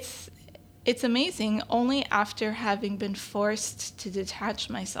it's amazing only after having been forced to detach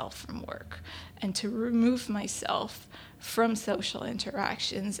myself from work and to remove myself from social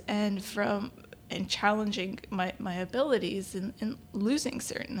interactions and challenging my abilities and losing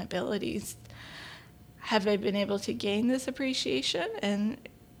certain abilities, have I been able to gain this appreciation and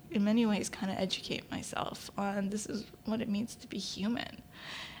in many ways kind of educate myself on this is what it means to be human.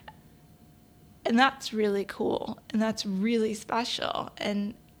 And that's really cool, and that's really special.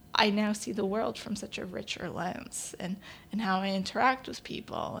 And I now see the world from such a richer lens, and how I interact with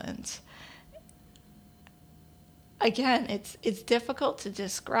people. And again, it's difficult to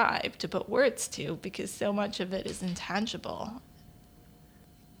describe, to put words to, because so much of it is intangible.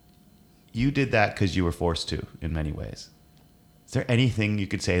 You did that because you were forced to, in many ways. Is there anything you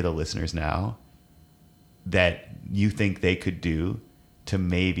could say to the listeners now that you think they could do to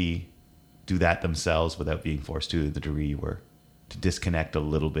maybe do that themselves without being forced to the degree you were, to disconnect a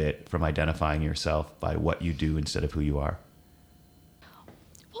little bit from identifying yourself by what you do instead of who you are?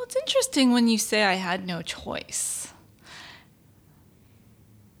 Well, it's interesting when you say I had no choice.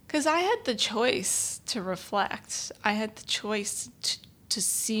 Because I had the choice to reflect. I had the choice to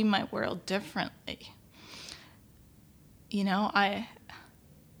see my world differently. You know, I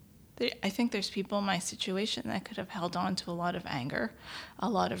think there's people in my situation that could have held on to a lot of anger, a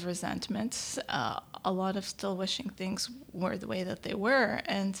lot of resentment, a lot of still wishing things were the way that they were.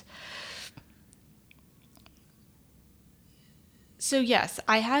 And so, yes,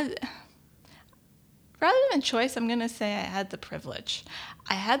 I had, rather than choice, I'm going to say I had the privilege.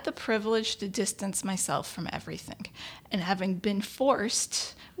 I had the privilege to distance myself from everything. And having been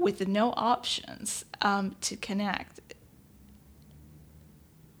forced with no options to connect,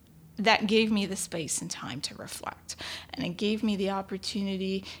 that gave me the space and time to reflect. And it gave me the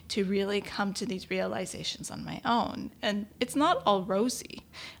opportunity to really come to these realizations on my own. And it's not all rosy,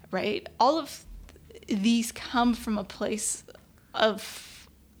 right? All of these come from a place of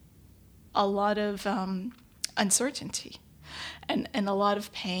a lot of uncertainty and a lot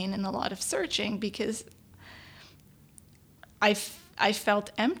of pain and a lot of searching, because I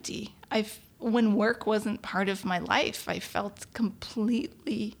felt empty. When work wasn't part of my life, I felt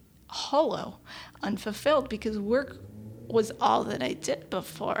completely hollow, unfulfilled, because work was all that I did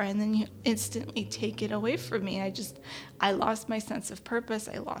before, and then you instantly take it away from me. I lost my sense of purpose.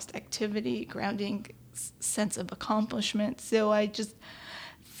 I lost activity, grounding, sense of accomplishment. So I just,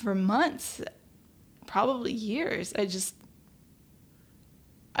 for months, probably years,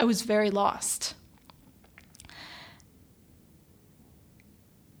 I was very lost.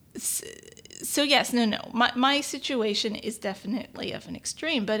 So yes, no. My situation is definitely of an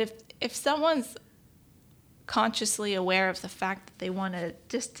extreme, but if someone's consciously aware of the fact that they want to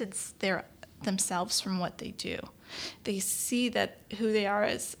distance themselves from what they do, they see that who they are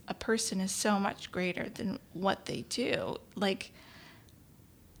as a person is so much greater than what they do, like,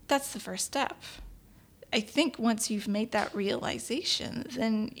 that's the first step. I think once you've made that realization,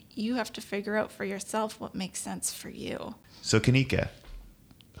 then you have to figure out for yourself what makes sense for you. So Kanika,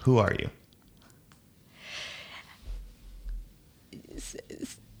 who are you?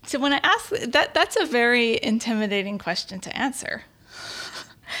 So when I ask that's a very intimidating question to answer,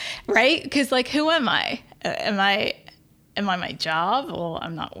 right? Because, like, who am I? Am I my job? Well,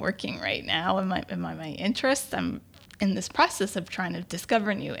 I'm not working right now. Am I my interests? I'm in this process of trying to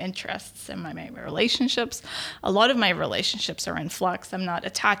discover new interests. Am I my relationships? A lot of my relationships are in flux. I'm not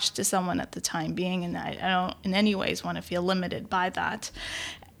attached to someone at the time being, and I don't in any ways want to feel limited by that.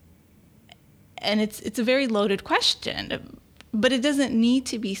 And it's a very loaded question, but it doesn't need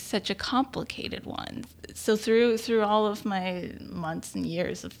to be such a complicated one. So through all of my months and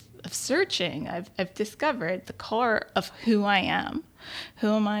years of searching, I've discovered the core of who I am. Who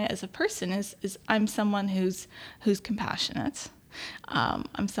am I as a person is I'm someone who's compassionate.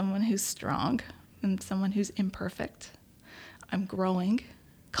 I'm someone who's strong. I'm someone who's imperfect. I'm growing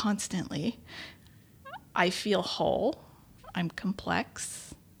constantly. I feel whole. I'm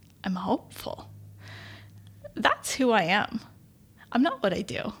complex. I'm hopeful. That's who I am. I'm not what I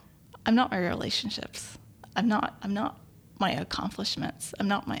do. I'm not my relationships. I'm not my accomplishments. I'm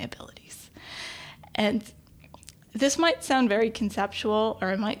not my abilities. And this might sound very conceptual,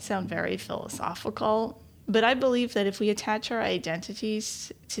 or it might sound very philosophical, but I believe that if we attach our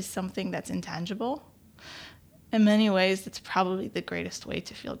identities to something that's intangible, in many ways, it's probably the greatest way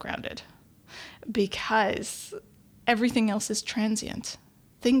to feel grounded, because everything else is transient.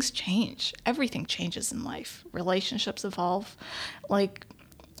 Things change. Everything changes in life. Relationships evolve. Like,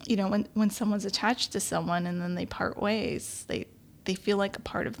 you know, when someone's attached to someone and then they part ways, they feel like a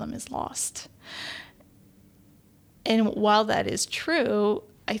part of them is lost. And while that is true,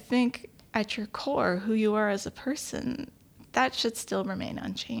 I think at your core, who you are as a person, that should still remain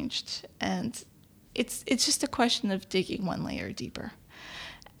unchanged. And it's just a question of digging one layer deeper.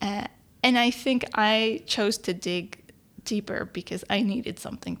 And I think I chose to dig deeper because I needed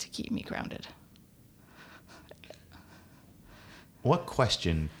something to keep me grounded. What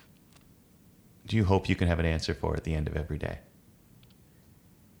question do you hope you can have an answer for at the end of every day?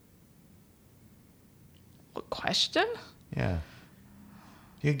 What question? Yeah.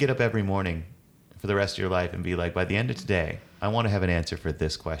 You could get up every morning for the rest of your life and be like, by the end of today, I want to have an answer for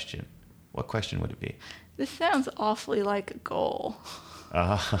this question. What question would it be? This sounds awfully like a goal.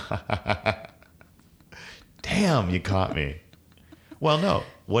 Damn, you caught me. Well, no.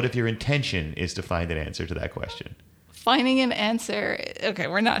 What if your intention is to find an answer to that question? Finding an answer. Okay,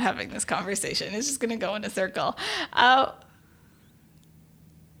 we're not having this conversation. It's just going to go in a circle. I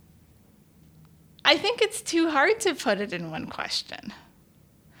think it's too hard to put it in one question,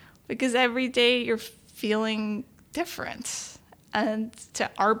 because every day you're feeling different, and to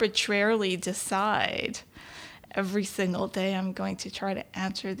arbitrarily decide every single day I'm going to try to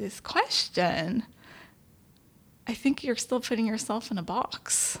answer this question, I think you're still putting yourself in a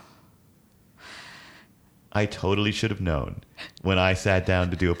box. I totally should have known when I sat down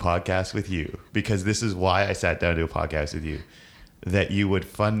to do a podcast with you, because this is why I sat down to do a podcast with you, that you would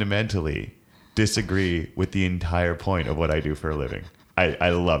fundamentally disagree with the entire point of what I do for a living.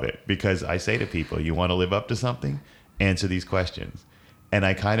 I love it, because I say to people, you want to live up to something? Answer these questions. And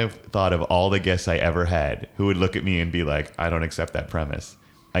I kind of thought of all the guests I ever had who would look at me and be like, I don't accept that premise.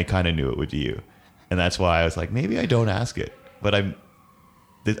 I kind of knew it would be you. And that's why I was like, maybe I don't ask it. But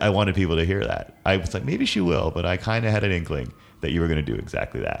I wanted people to hear that. I was like, maybe she will, but I kind of had an inkling that you were going to do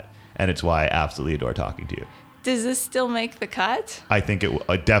exactly that. And it's why I absolutely adore talking to you. Does this still make the cut? I think it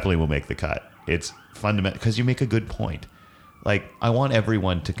definitely will make the cut. It's fundamental because you make a good point. Like, I want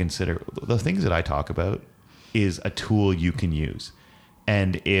everyone to consider the things that I talk about is a tool you can use.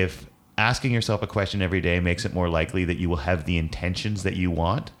 And if asking yourself a question every day makes it more likely that you will have the intentions that you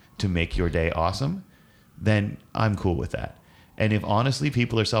want to make your day awesome, then I'm cool with that. And if honestly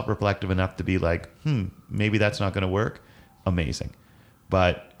people are self-reflective enough to be like, maybe that's not going to work, amazing.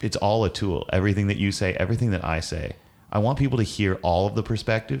 But it's all a tool. Everything that you say, everything that I say, I want people to hear all of the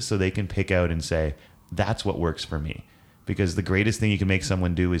perspectives so they can pick out and say, that's what works for me. Because the greatest thing you can make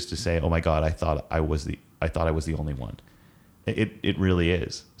someone do is to say, oh my God, I thought I was the only one. It really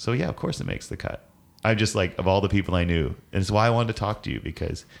is. So yeah, of course it makes the cut. I'm just like, of all the people I knew, and it's why I wanted to talk to you,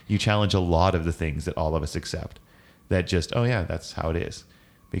 because you challenge a lot of the things that all of us accept. That just, oh yeah, that's how it is.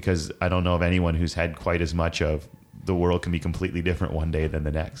 Because I don't know of anyone who's had quite as much of the world can be completely different one day than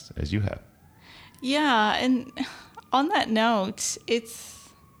the next as you have. Yeah, and on that note,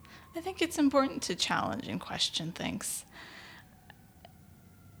 I think it's important to challenge and question things.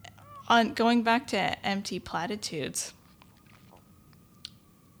 On going back to empty platitudes,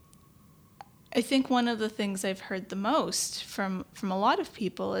 I think one of the things I've heard the most from a lot of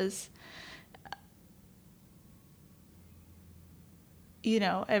people is,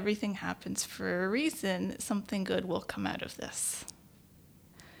 everything happens for a reason. Something good will come out of this.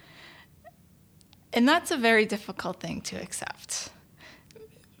 And that's a very difficult thing to accept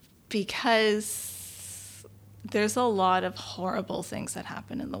because there's a lot of horrible things that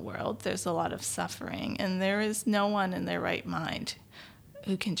happen in the world. There's a lot of suffering, and there is no one in their right mind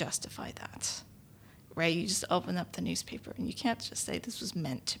who can justify that, right? You just open up the newspaper and you can't just say this was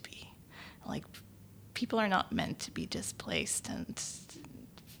meant to be. Like, people are not meant to be displaced, and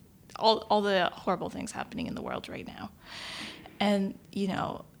all the horrible things happening in the world right now. And,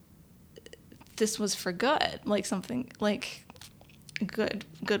 this was for good, like something like good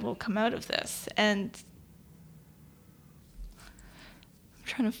will come out of this. And I'm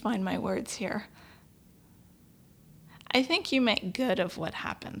trying to find my words here. I think you make good of what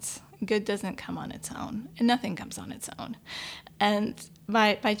happens. Good doesn't come on its own, and nothing comes on its own. And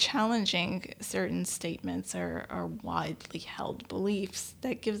by challenging certain statements or widely held beliefs,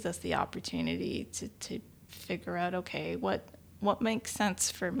 that gives us the opportunity to figure out, okay, what makes sense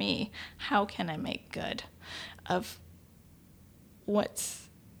for me? How can I make good of what's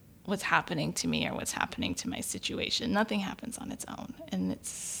happening to me or what's happening to my situation? Nothing happens on its own, and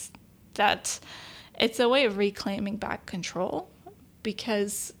it's a way of reclaiming back control,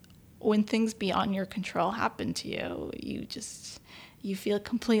 because when things beyond your control happen to you, you feel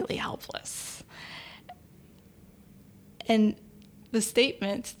completely helpless. And the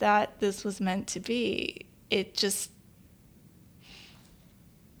statement that this was meant to be, I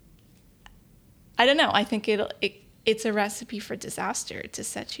don't know. I think it's a recipe for disaster to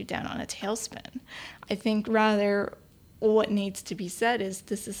set you down on a tailspin. I think rather what needs to be said is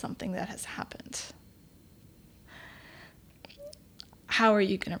this is something that has happened. How are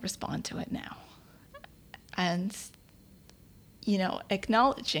you going to respond to it now? And,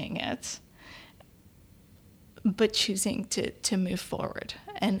 acknowledging it, but choosing to move forward.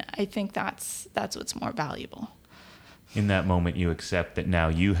 And I think that's what's more valuable. In that moment, you accept that now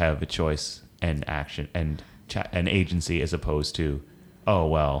you have a choice and action and an agency, as opposed to, oh,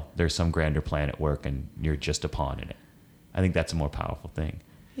 well, there's some grander plan at work and you're just a pawn in it. I think that's a more powerful thing.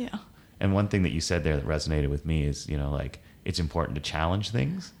 Yeah. And one thing that you said there that resonated with me is, it's important to challenge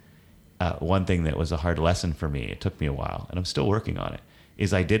things. One thing that was a hard lesson for me, it took me a while, and I'm still working on it,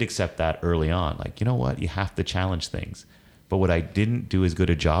 is I did accept that early on. Like, you know what? You have to challenge things. But what I didn't do as good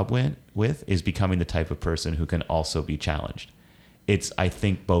a job with is becoming the type of person who can also be challenged. I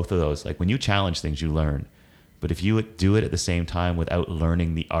think both of those, like when you challenge things, you learn. But if you do it at the same time without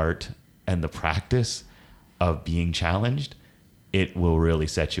learning the art and the practice of being challenged, it will really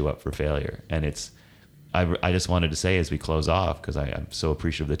set you up for failure. And I just wanted to say as we close off, because I'm so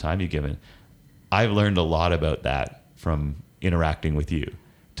appreciative of the time you've given, I've learned a lot about that from interacting with you,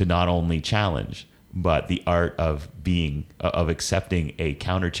 to not only challenge, but the art of accepting a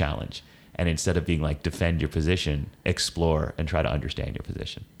counter challenge. And instead of being like, defend your position, explore and try to understand your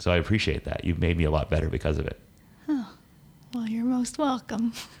position. So I appreciate that. You've made me a lot better because of it. Oh, well, you're most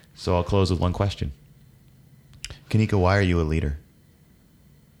welcome. So I'll close with one question. Kanika, why are you a leader?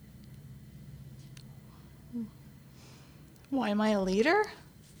 Why am I a leader?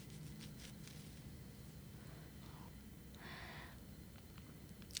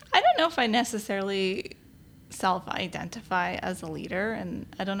 I don't know if I necessarily self-identify as a leader, and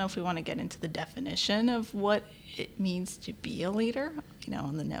I don't know if we want to get into the definition of what it means to be a leader,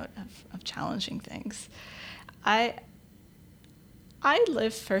 on the note of challenging things. I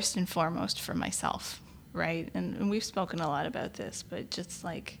live first and foremost for myself, right? And we've spoken a lot about this, but just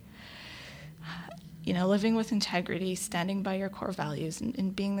like, living with integrity, standing by your core values,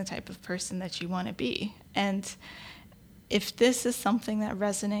 and being the type of person that you want to be. And if this is something that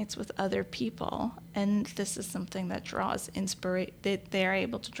resonates with other people, and this is something that draws that they're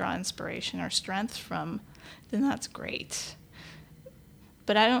able to draw inspiration or strength from, then that's great.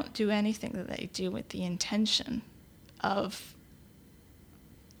 But I don't do anything that I do with the intention of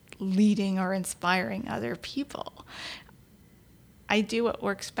leading or inspiring other people. I do what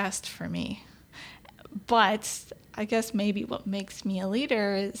works best for me. But I guess maybe what makes me a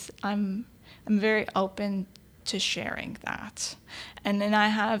leader is I'm very open to sharing that. And then I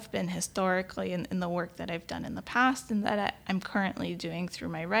have been historically in the work that I've done in the past, and that I'm currently doing through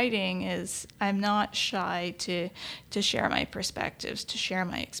my writing, is I'm not shy to share my perspectives, to share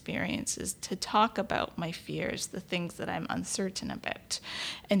my experiences, to talk about my fears, the things that I'm uncertain about,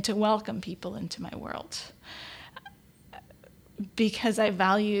 and to welcome people into my world. Because I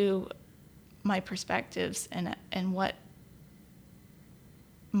value my perspectives and what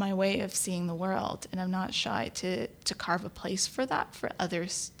my way of seeing the world, and I'm not shy to carve a place for that for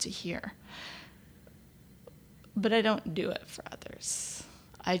others to hear. But I don't do it for others.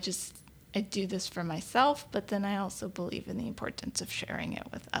 I do this for myself, but then I also believe in the importance of sharing it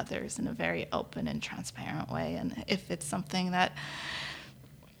with others in a very open and transparent way. And if it's something that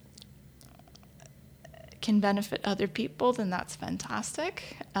can benefit other people, then that's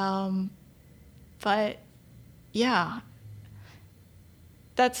fantastic. But yeah,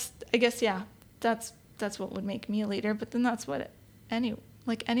 that's what would make me a leader. But then that's what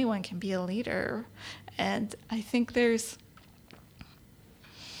anyone can be a leader. And I think it's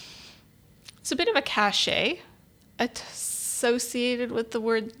a bit of a cachet associated with the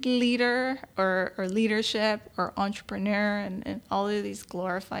word leader or leadership or entrepreneur and all of these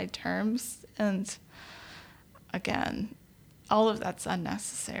glorified terms. And again, all of that's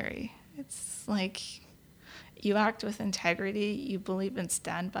unnecessary. It's like, you act with integrity, you believe and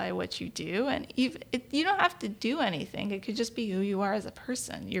stand by what you do, and you don't have to do anything. It could just be who you are as a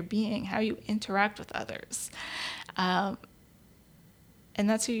person, your being, how you interact with others. And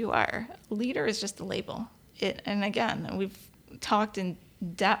that's who you are. Leader is just a label. And again, we've talked in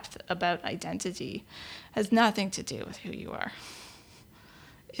depth about identity. It has nothing to do with who you are.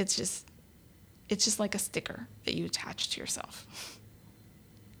 It's just like a sticker that you attach to yourself.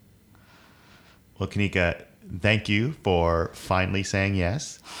 Well, Kanika, thank you for finally saying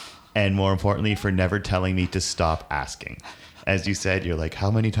yes, and more importantly, for never telling me to stop asking. As you said, you're like,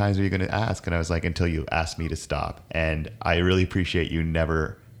 how many times are you going to ask? And I was like, until you asked me to stop. And I really appreciate you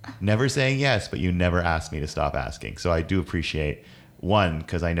never saying yes, but you never asked me to stop asking. So I do appreciate, one,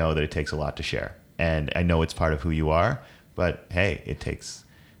 because I know that it takes a lot to share. And I know it's part of who you are, but hey, it takes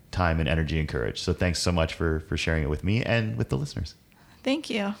time and energy and courage. So thanks so much for sharing it with me and with the listeners.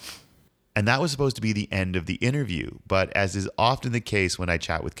 Thank you. And that was supposed to be the end of the interview. But as is often the case when I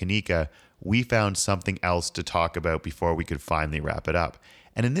chat with Kanika, we found something else to talk about before we could finally wrap it up.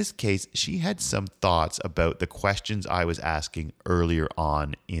 And in this case, she had some thoughts about the questions I was asking earlier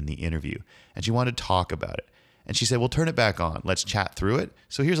on in the interview. And she wanted to talk about it. And she said, well, turn it back on. Let's chat through it.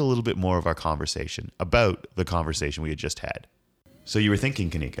 So here's a little bit more of our conversation about the conversation we had just had. So you were thinking,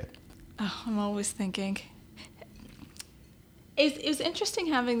 Kanika? Oh, I'm always thinking. It was interesting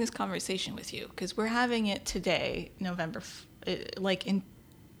having this conversation with you, because we're having it today, November, like in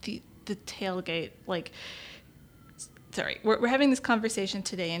the tailgate, we're having this conversation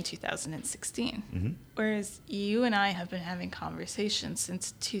today in 2016, mm-hmm. Whereas you and I have been having conversations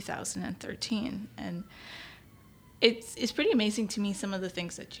since 2013, and it's pretty amazing to me some of the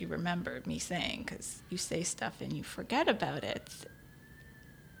things that you remembered me saying, because you say stuff and you forget about it.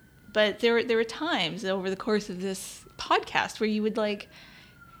 But there were times over the course of this podcast where you would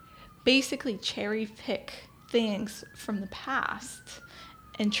basically cherry pick things from the past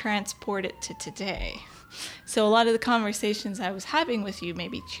and transport it to today. So a lot of the conversations I was having with you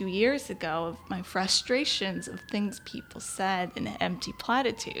maybe 2 years ago of my frustrations of things people said and empty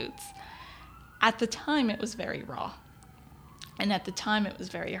platitudes, at the time it was very raw. And at the time it was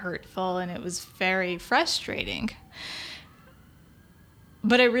very hurtful and it was very frustrating.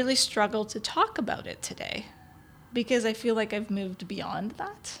 But I really struggle to talk about it today because I feel like I've moved beyond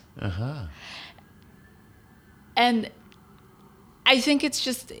that. Uh-huh. And I think it's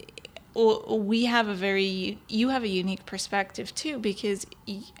just, you have a unique perspective too, because,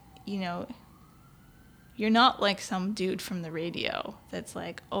 You're not like some dude from the radio that's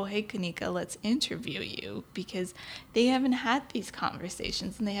like, oh, hey, Kanika, let's interview you, because they haven't had these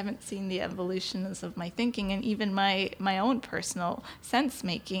conversations and they haven't seen the evolutions of my thinking and even my own personal sense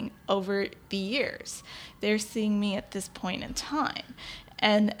making over the years. They're seeing me at this point in time.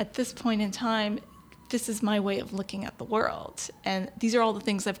 And at this point in time, this is my way of looking at the world. And these are all the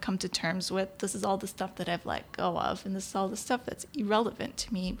things I've come to terms with. This is all the stuff that I've let go of. And this is all the stuff that's irrelevant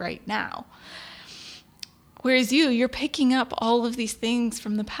to me right now. Whereas you're picking up all of these things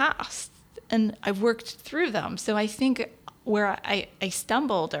from the past, and I've worked through them. So I think where I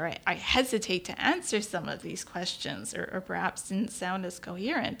stumbled or I hesitate to answer some of these questions or perhaps didn't sound as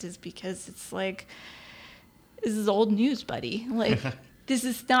coherent is because it's like, this is old news, buddy. Like, this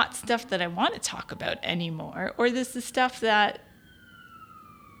is not stuff that I want to talk about anymore. Or this is stuff that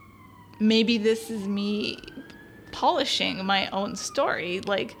maybe this is me polishing my own story.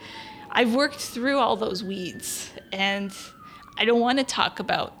 Like, I've worked through all those weeds, and I don't want to talk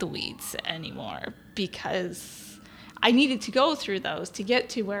about the weeds anymore because I needed to go through those to get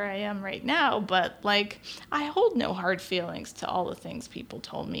to where I am right now. But like, I hold no hard feelings to all the things people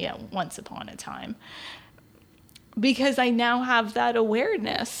told me at once upon a time, because I now have that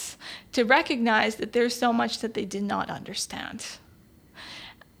awareness to recognize that there's so much that they did not understand.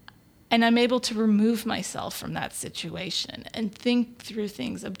 And I'm able to remove myself from that situation and think through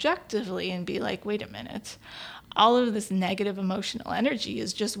things objectively and be like, wait a minute, all of this negative emotional energy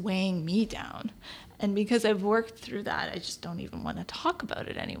is just weighing me down. And because I've worked through that, I just don't even want to talk about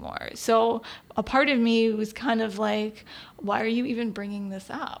it anymore. So a part of me was kind of like, why are you even bringing this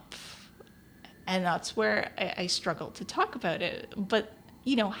up? And that's where I struggled to talk about it. But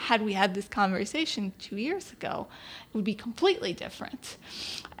you know, had we had this conversation 2 years ago, it would be completely different.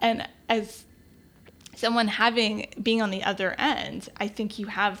 And as someone being on the other end, I think you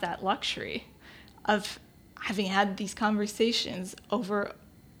have that luxury of having had these conversations over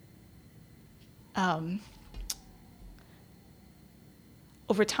time.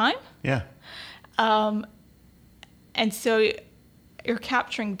 Yeah. And so you're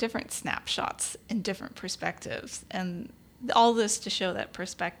capturing different snapshots and different perspectives, and all this to show that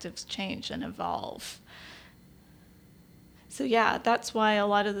perspectives change and evolve. So yeah, that's why a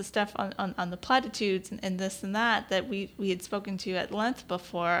lot of the stuff on the platitudes and this and that we had spoken to at length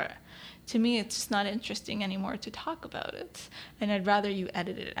before, to me it's just not interesting anymore to talk about it. And I'd rather you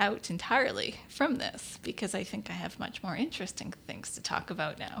edit it out entirely from this, because I think I have much more interesting things to talk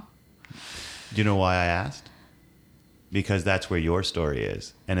about now. Do you know why I asked? Because that's where your story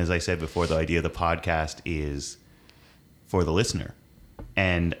is. And as I said before, the idea of the podcast is for the listener.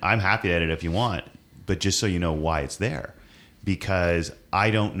 And I'm happy to edit if you want, but just so you know why it's there. Because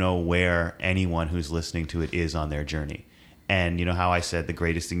I don't know where anyone who's listening to it is on their journey. And you know how I said the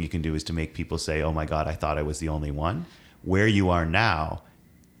greatest thing you can do is to make people say, oh my God, I thought I was the only one. Where you are now,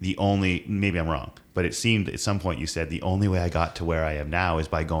 maybe I'm wrong, but it seemed at some point you said the only way I got to where I am now is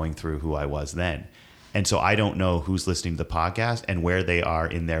by going through who I was then. And so I don't know who's listening to the podcast and where they are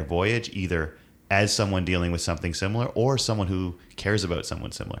in their voyage, either as someone dealing with something similar or someone who cares about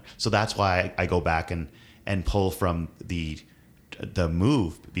someone similar. So that's why I go back and pull from the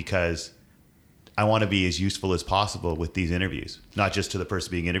move, because I want to be as useful as possible with these interviews, not just to the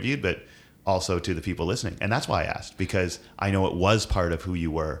person being interviewed, but also to the people listening. And that's why I asked, because I know it was part of who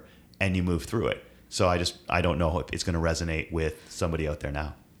you were and you moved through it. So I don't know if it's going to resonate with somebody out there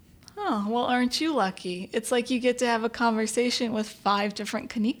now. Oh, well, aren't you lucky? It's like you get to have a conversation with 5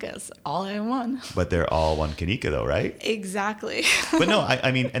 different Kanikas all in one. But they're all one Kanika though, right? Exactly. But no,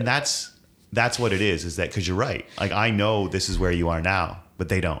 I mean, and that's what it is that, because you're right. Like, I know this is where you are now, but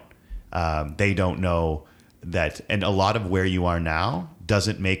they don't. They don't know that. And a lot of where you are now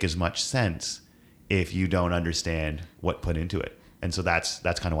doesn't make as much sense if you don't understand what put into it. And so that's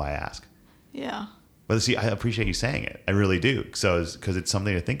kind of why I ask. Yeah. But see, I appreciate you saying it. I really do. So, because it's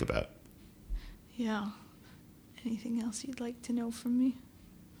something to think about. Yeah. Anything else you'd like to know from me?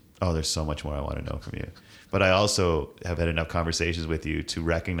 Oh, there's so much more I want to know from you. But I also have had enough conversations with you to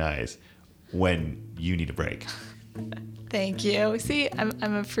recognize when you need a break. Thank you. See,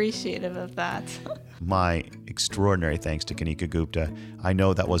 I'm appreciative of that. My extraordinary thanks to Kanika Gupta. I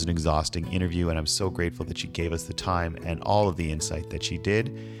know that was an exhausting interview, and I'm so grateful that she gave us the time and all of the insight that she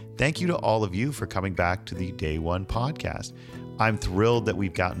did. Thank you to all of you for coming back to the Day One podcast. I'm thrilled that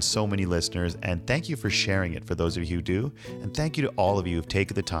we've gotten so many listeners, and thank you for sharing it for those of you who do. And thank you to all of you who've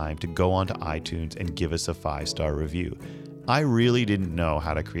taken the time to go onto iTunes and give us a 5-star review. I really didn't know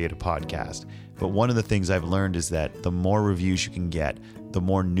how to create a podcast, but one of the things I've learned is that the more reviews you can get, the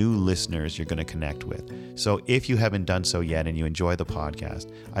more new listeners you're going to connect with. So if you haven't done so yet and you enjoy the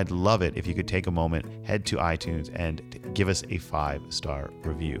podcast, I'd love it if you could take a moment, head to iTunes and give us a 5-star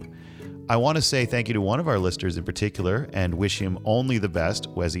review. I want to say thank you to one of our listeners in particular and wish him only the best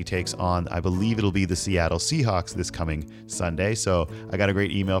as he takes on, I believe it'll be the Seattle Seahawks this coming Sunday. So I got a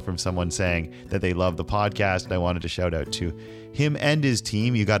great email from someone saying that they love the podcast, and I wanted to shout out to him and his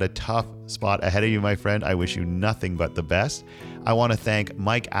team. You got a tough spot ahead of you, my friend. I wish you nothing but the best. I want to thank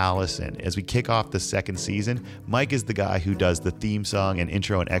Mike Allison as we kick off the second season. Mike is the guy who does the theme song and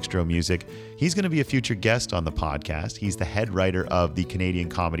intro and extra music. He's going to be a future guest on the podcast. He's the head writer of the Canadian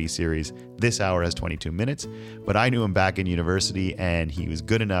comedy series This Hour Has 22 Minutes, but I knew him back in university and he was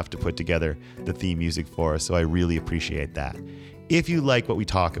good enough to put together the theme music for us, so I really appreciate that. If you like what we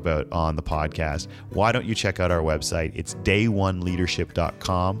talk about on the podcast, why don't you check out our website? It's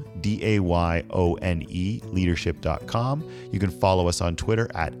dayoneleadership.com, DAYONE leadership.com. You can follow us on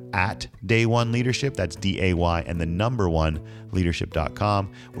Twitter at @day1leadership. That's DAY and the number 1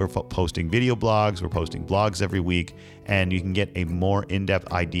 leadership.com. We're posting video blogs. We're posting blogs every week, and you can get a more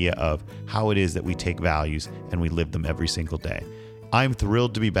in-depth idea of how it is that we take values and we live them every single day. I'm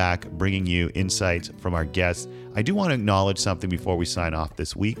thrilled to be back bringing you insights from our guests. I do want to acknowledge something before we sign off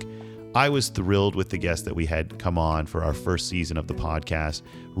this week. I was thrilled with the guests that we had come on for our first season of the podcast.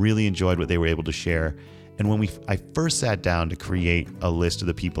 Really enjoyed what they were able to share. And when I first sat down to create a list of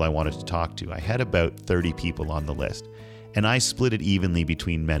the people I wanted to talk to, I had about 30 people on the list. And I split it evenly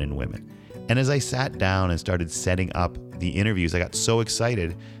between men and women. And as I sat down and started setting up the interviews, I got so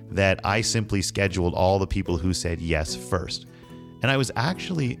excited that I simply scheduled all the people who said yes first. And I was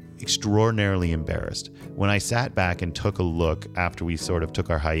actually extraordinarily embarrassed when I sat back and took a look after we sort of took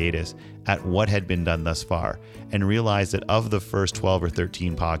our hiatus at what had been done thus far and realized that of the first 12 or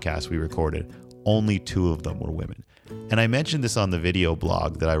 13 podcasts we recorded, only 2 of them were women. And I mentioned this on the video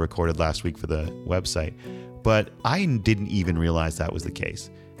blog that I recorded last week for the website, but I didn't even realize that was the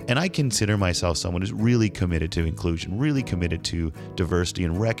case. And I consider myself someone who's really committed to inclusion, really committed to diversity,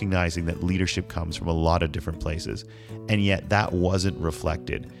 and recognizing that leadership comes from a lot of different places. And yet that wasn't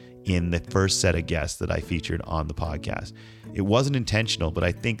reflected in the first set of guests that I featured on the podcast. It wasn't intentional, but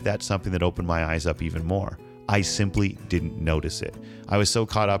I think that's something that opened my eyes up even more. I simply didn't notice it. I was so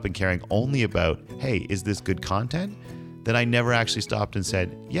caught up in caring only about, hey, is this good content? That I never actually stopped and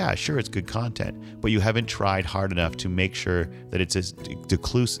said, yeah, sure, it's good content, but you haven't tried hard enough to make sure that it's as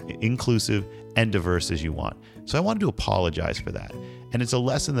inclusive and diverse as you want. So I wanted to apologize for that. And it's a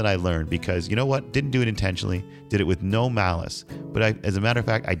lesson that I learned because, you know what, didn't do it intentionally, did it with no malice. But as a matter of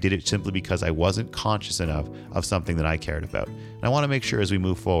fact, I did it simply because I wasn't conscious enough of something that I cared about. And I want to make sure as we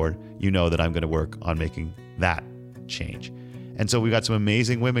move forward, you know that I'm going to work on making that change. And so we've got some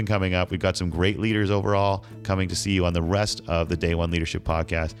amazing women coming up. We've got some great leaders overall coming to see you on the rest of the Day One Leadership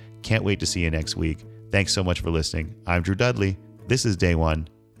Podcast. Can't wait to see you next week. Thanks so much for listening. I'm Drew Dudley. This is Day One.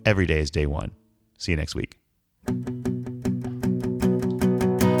 Every day is Day One. See you next week.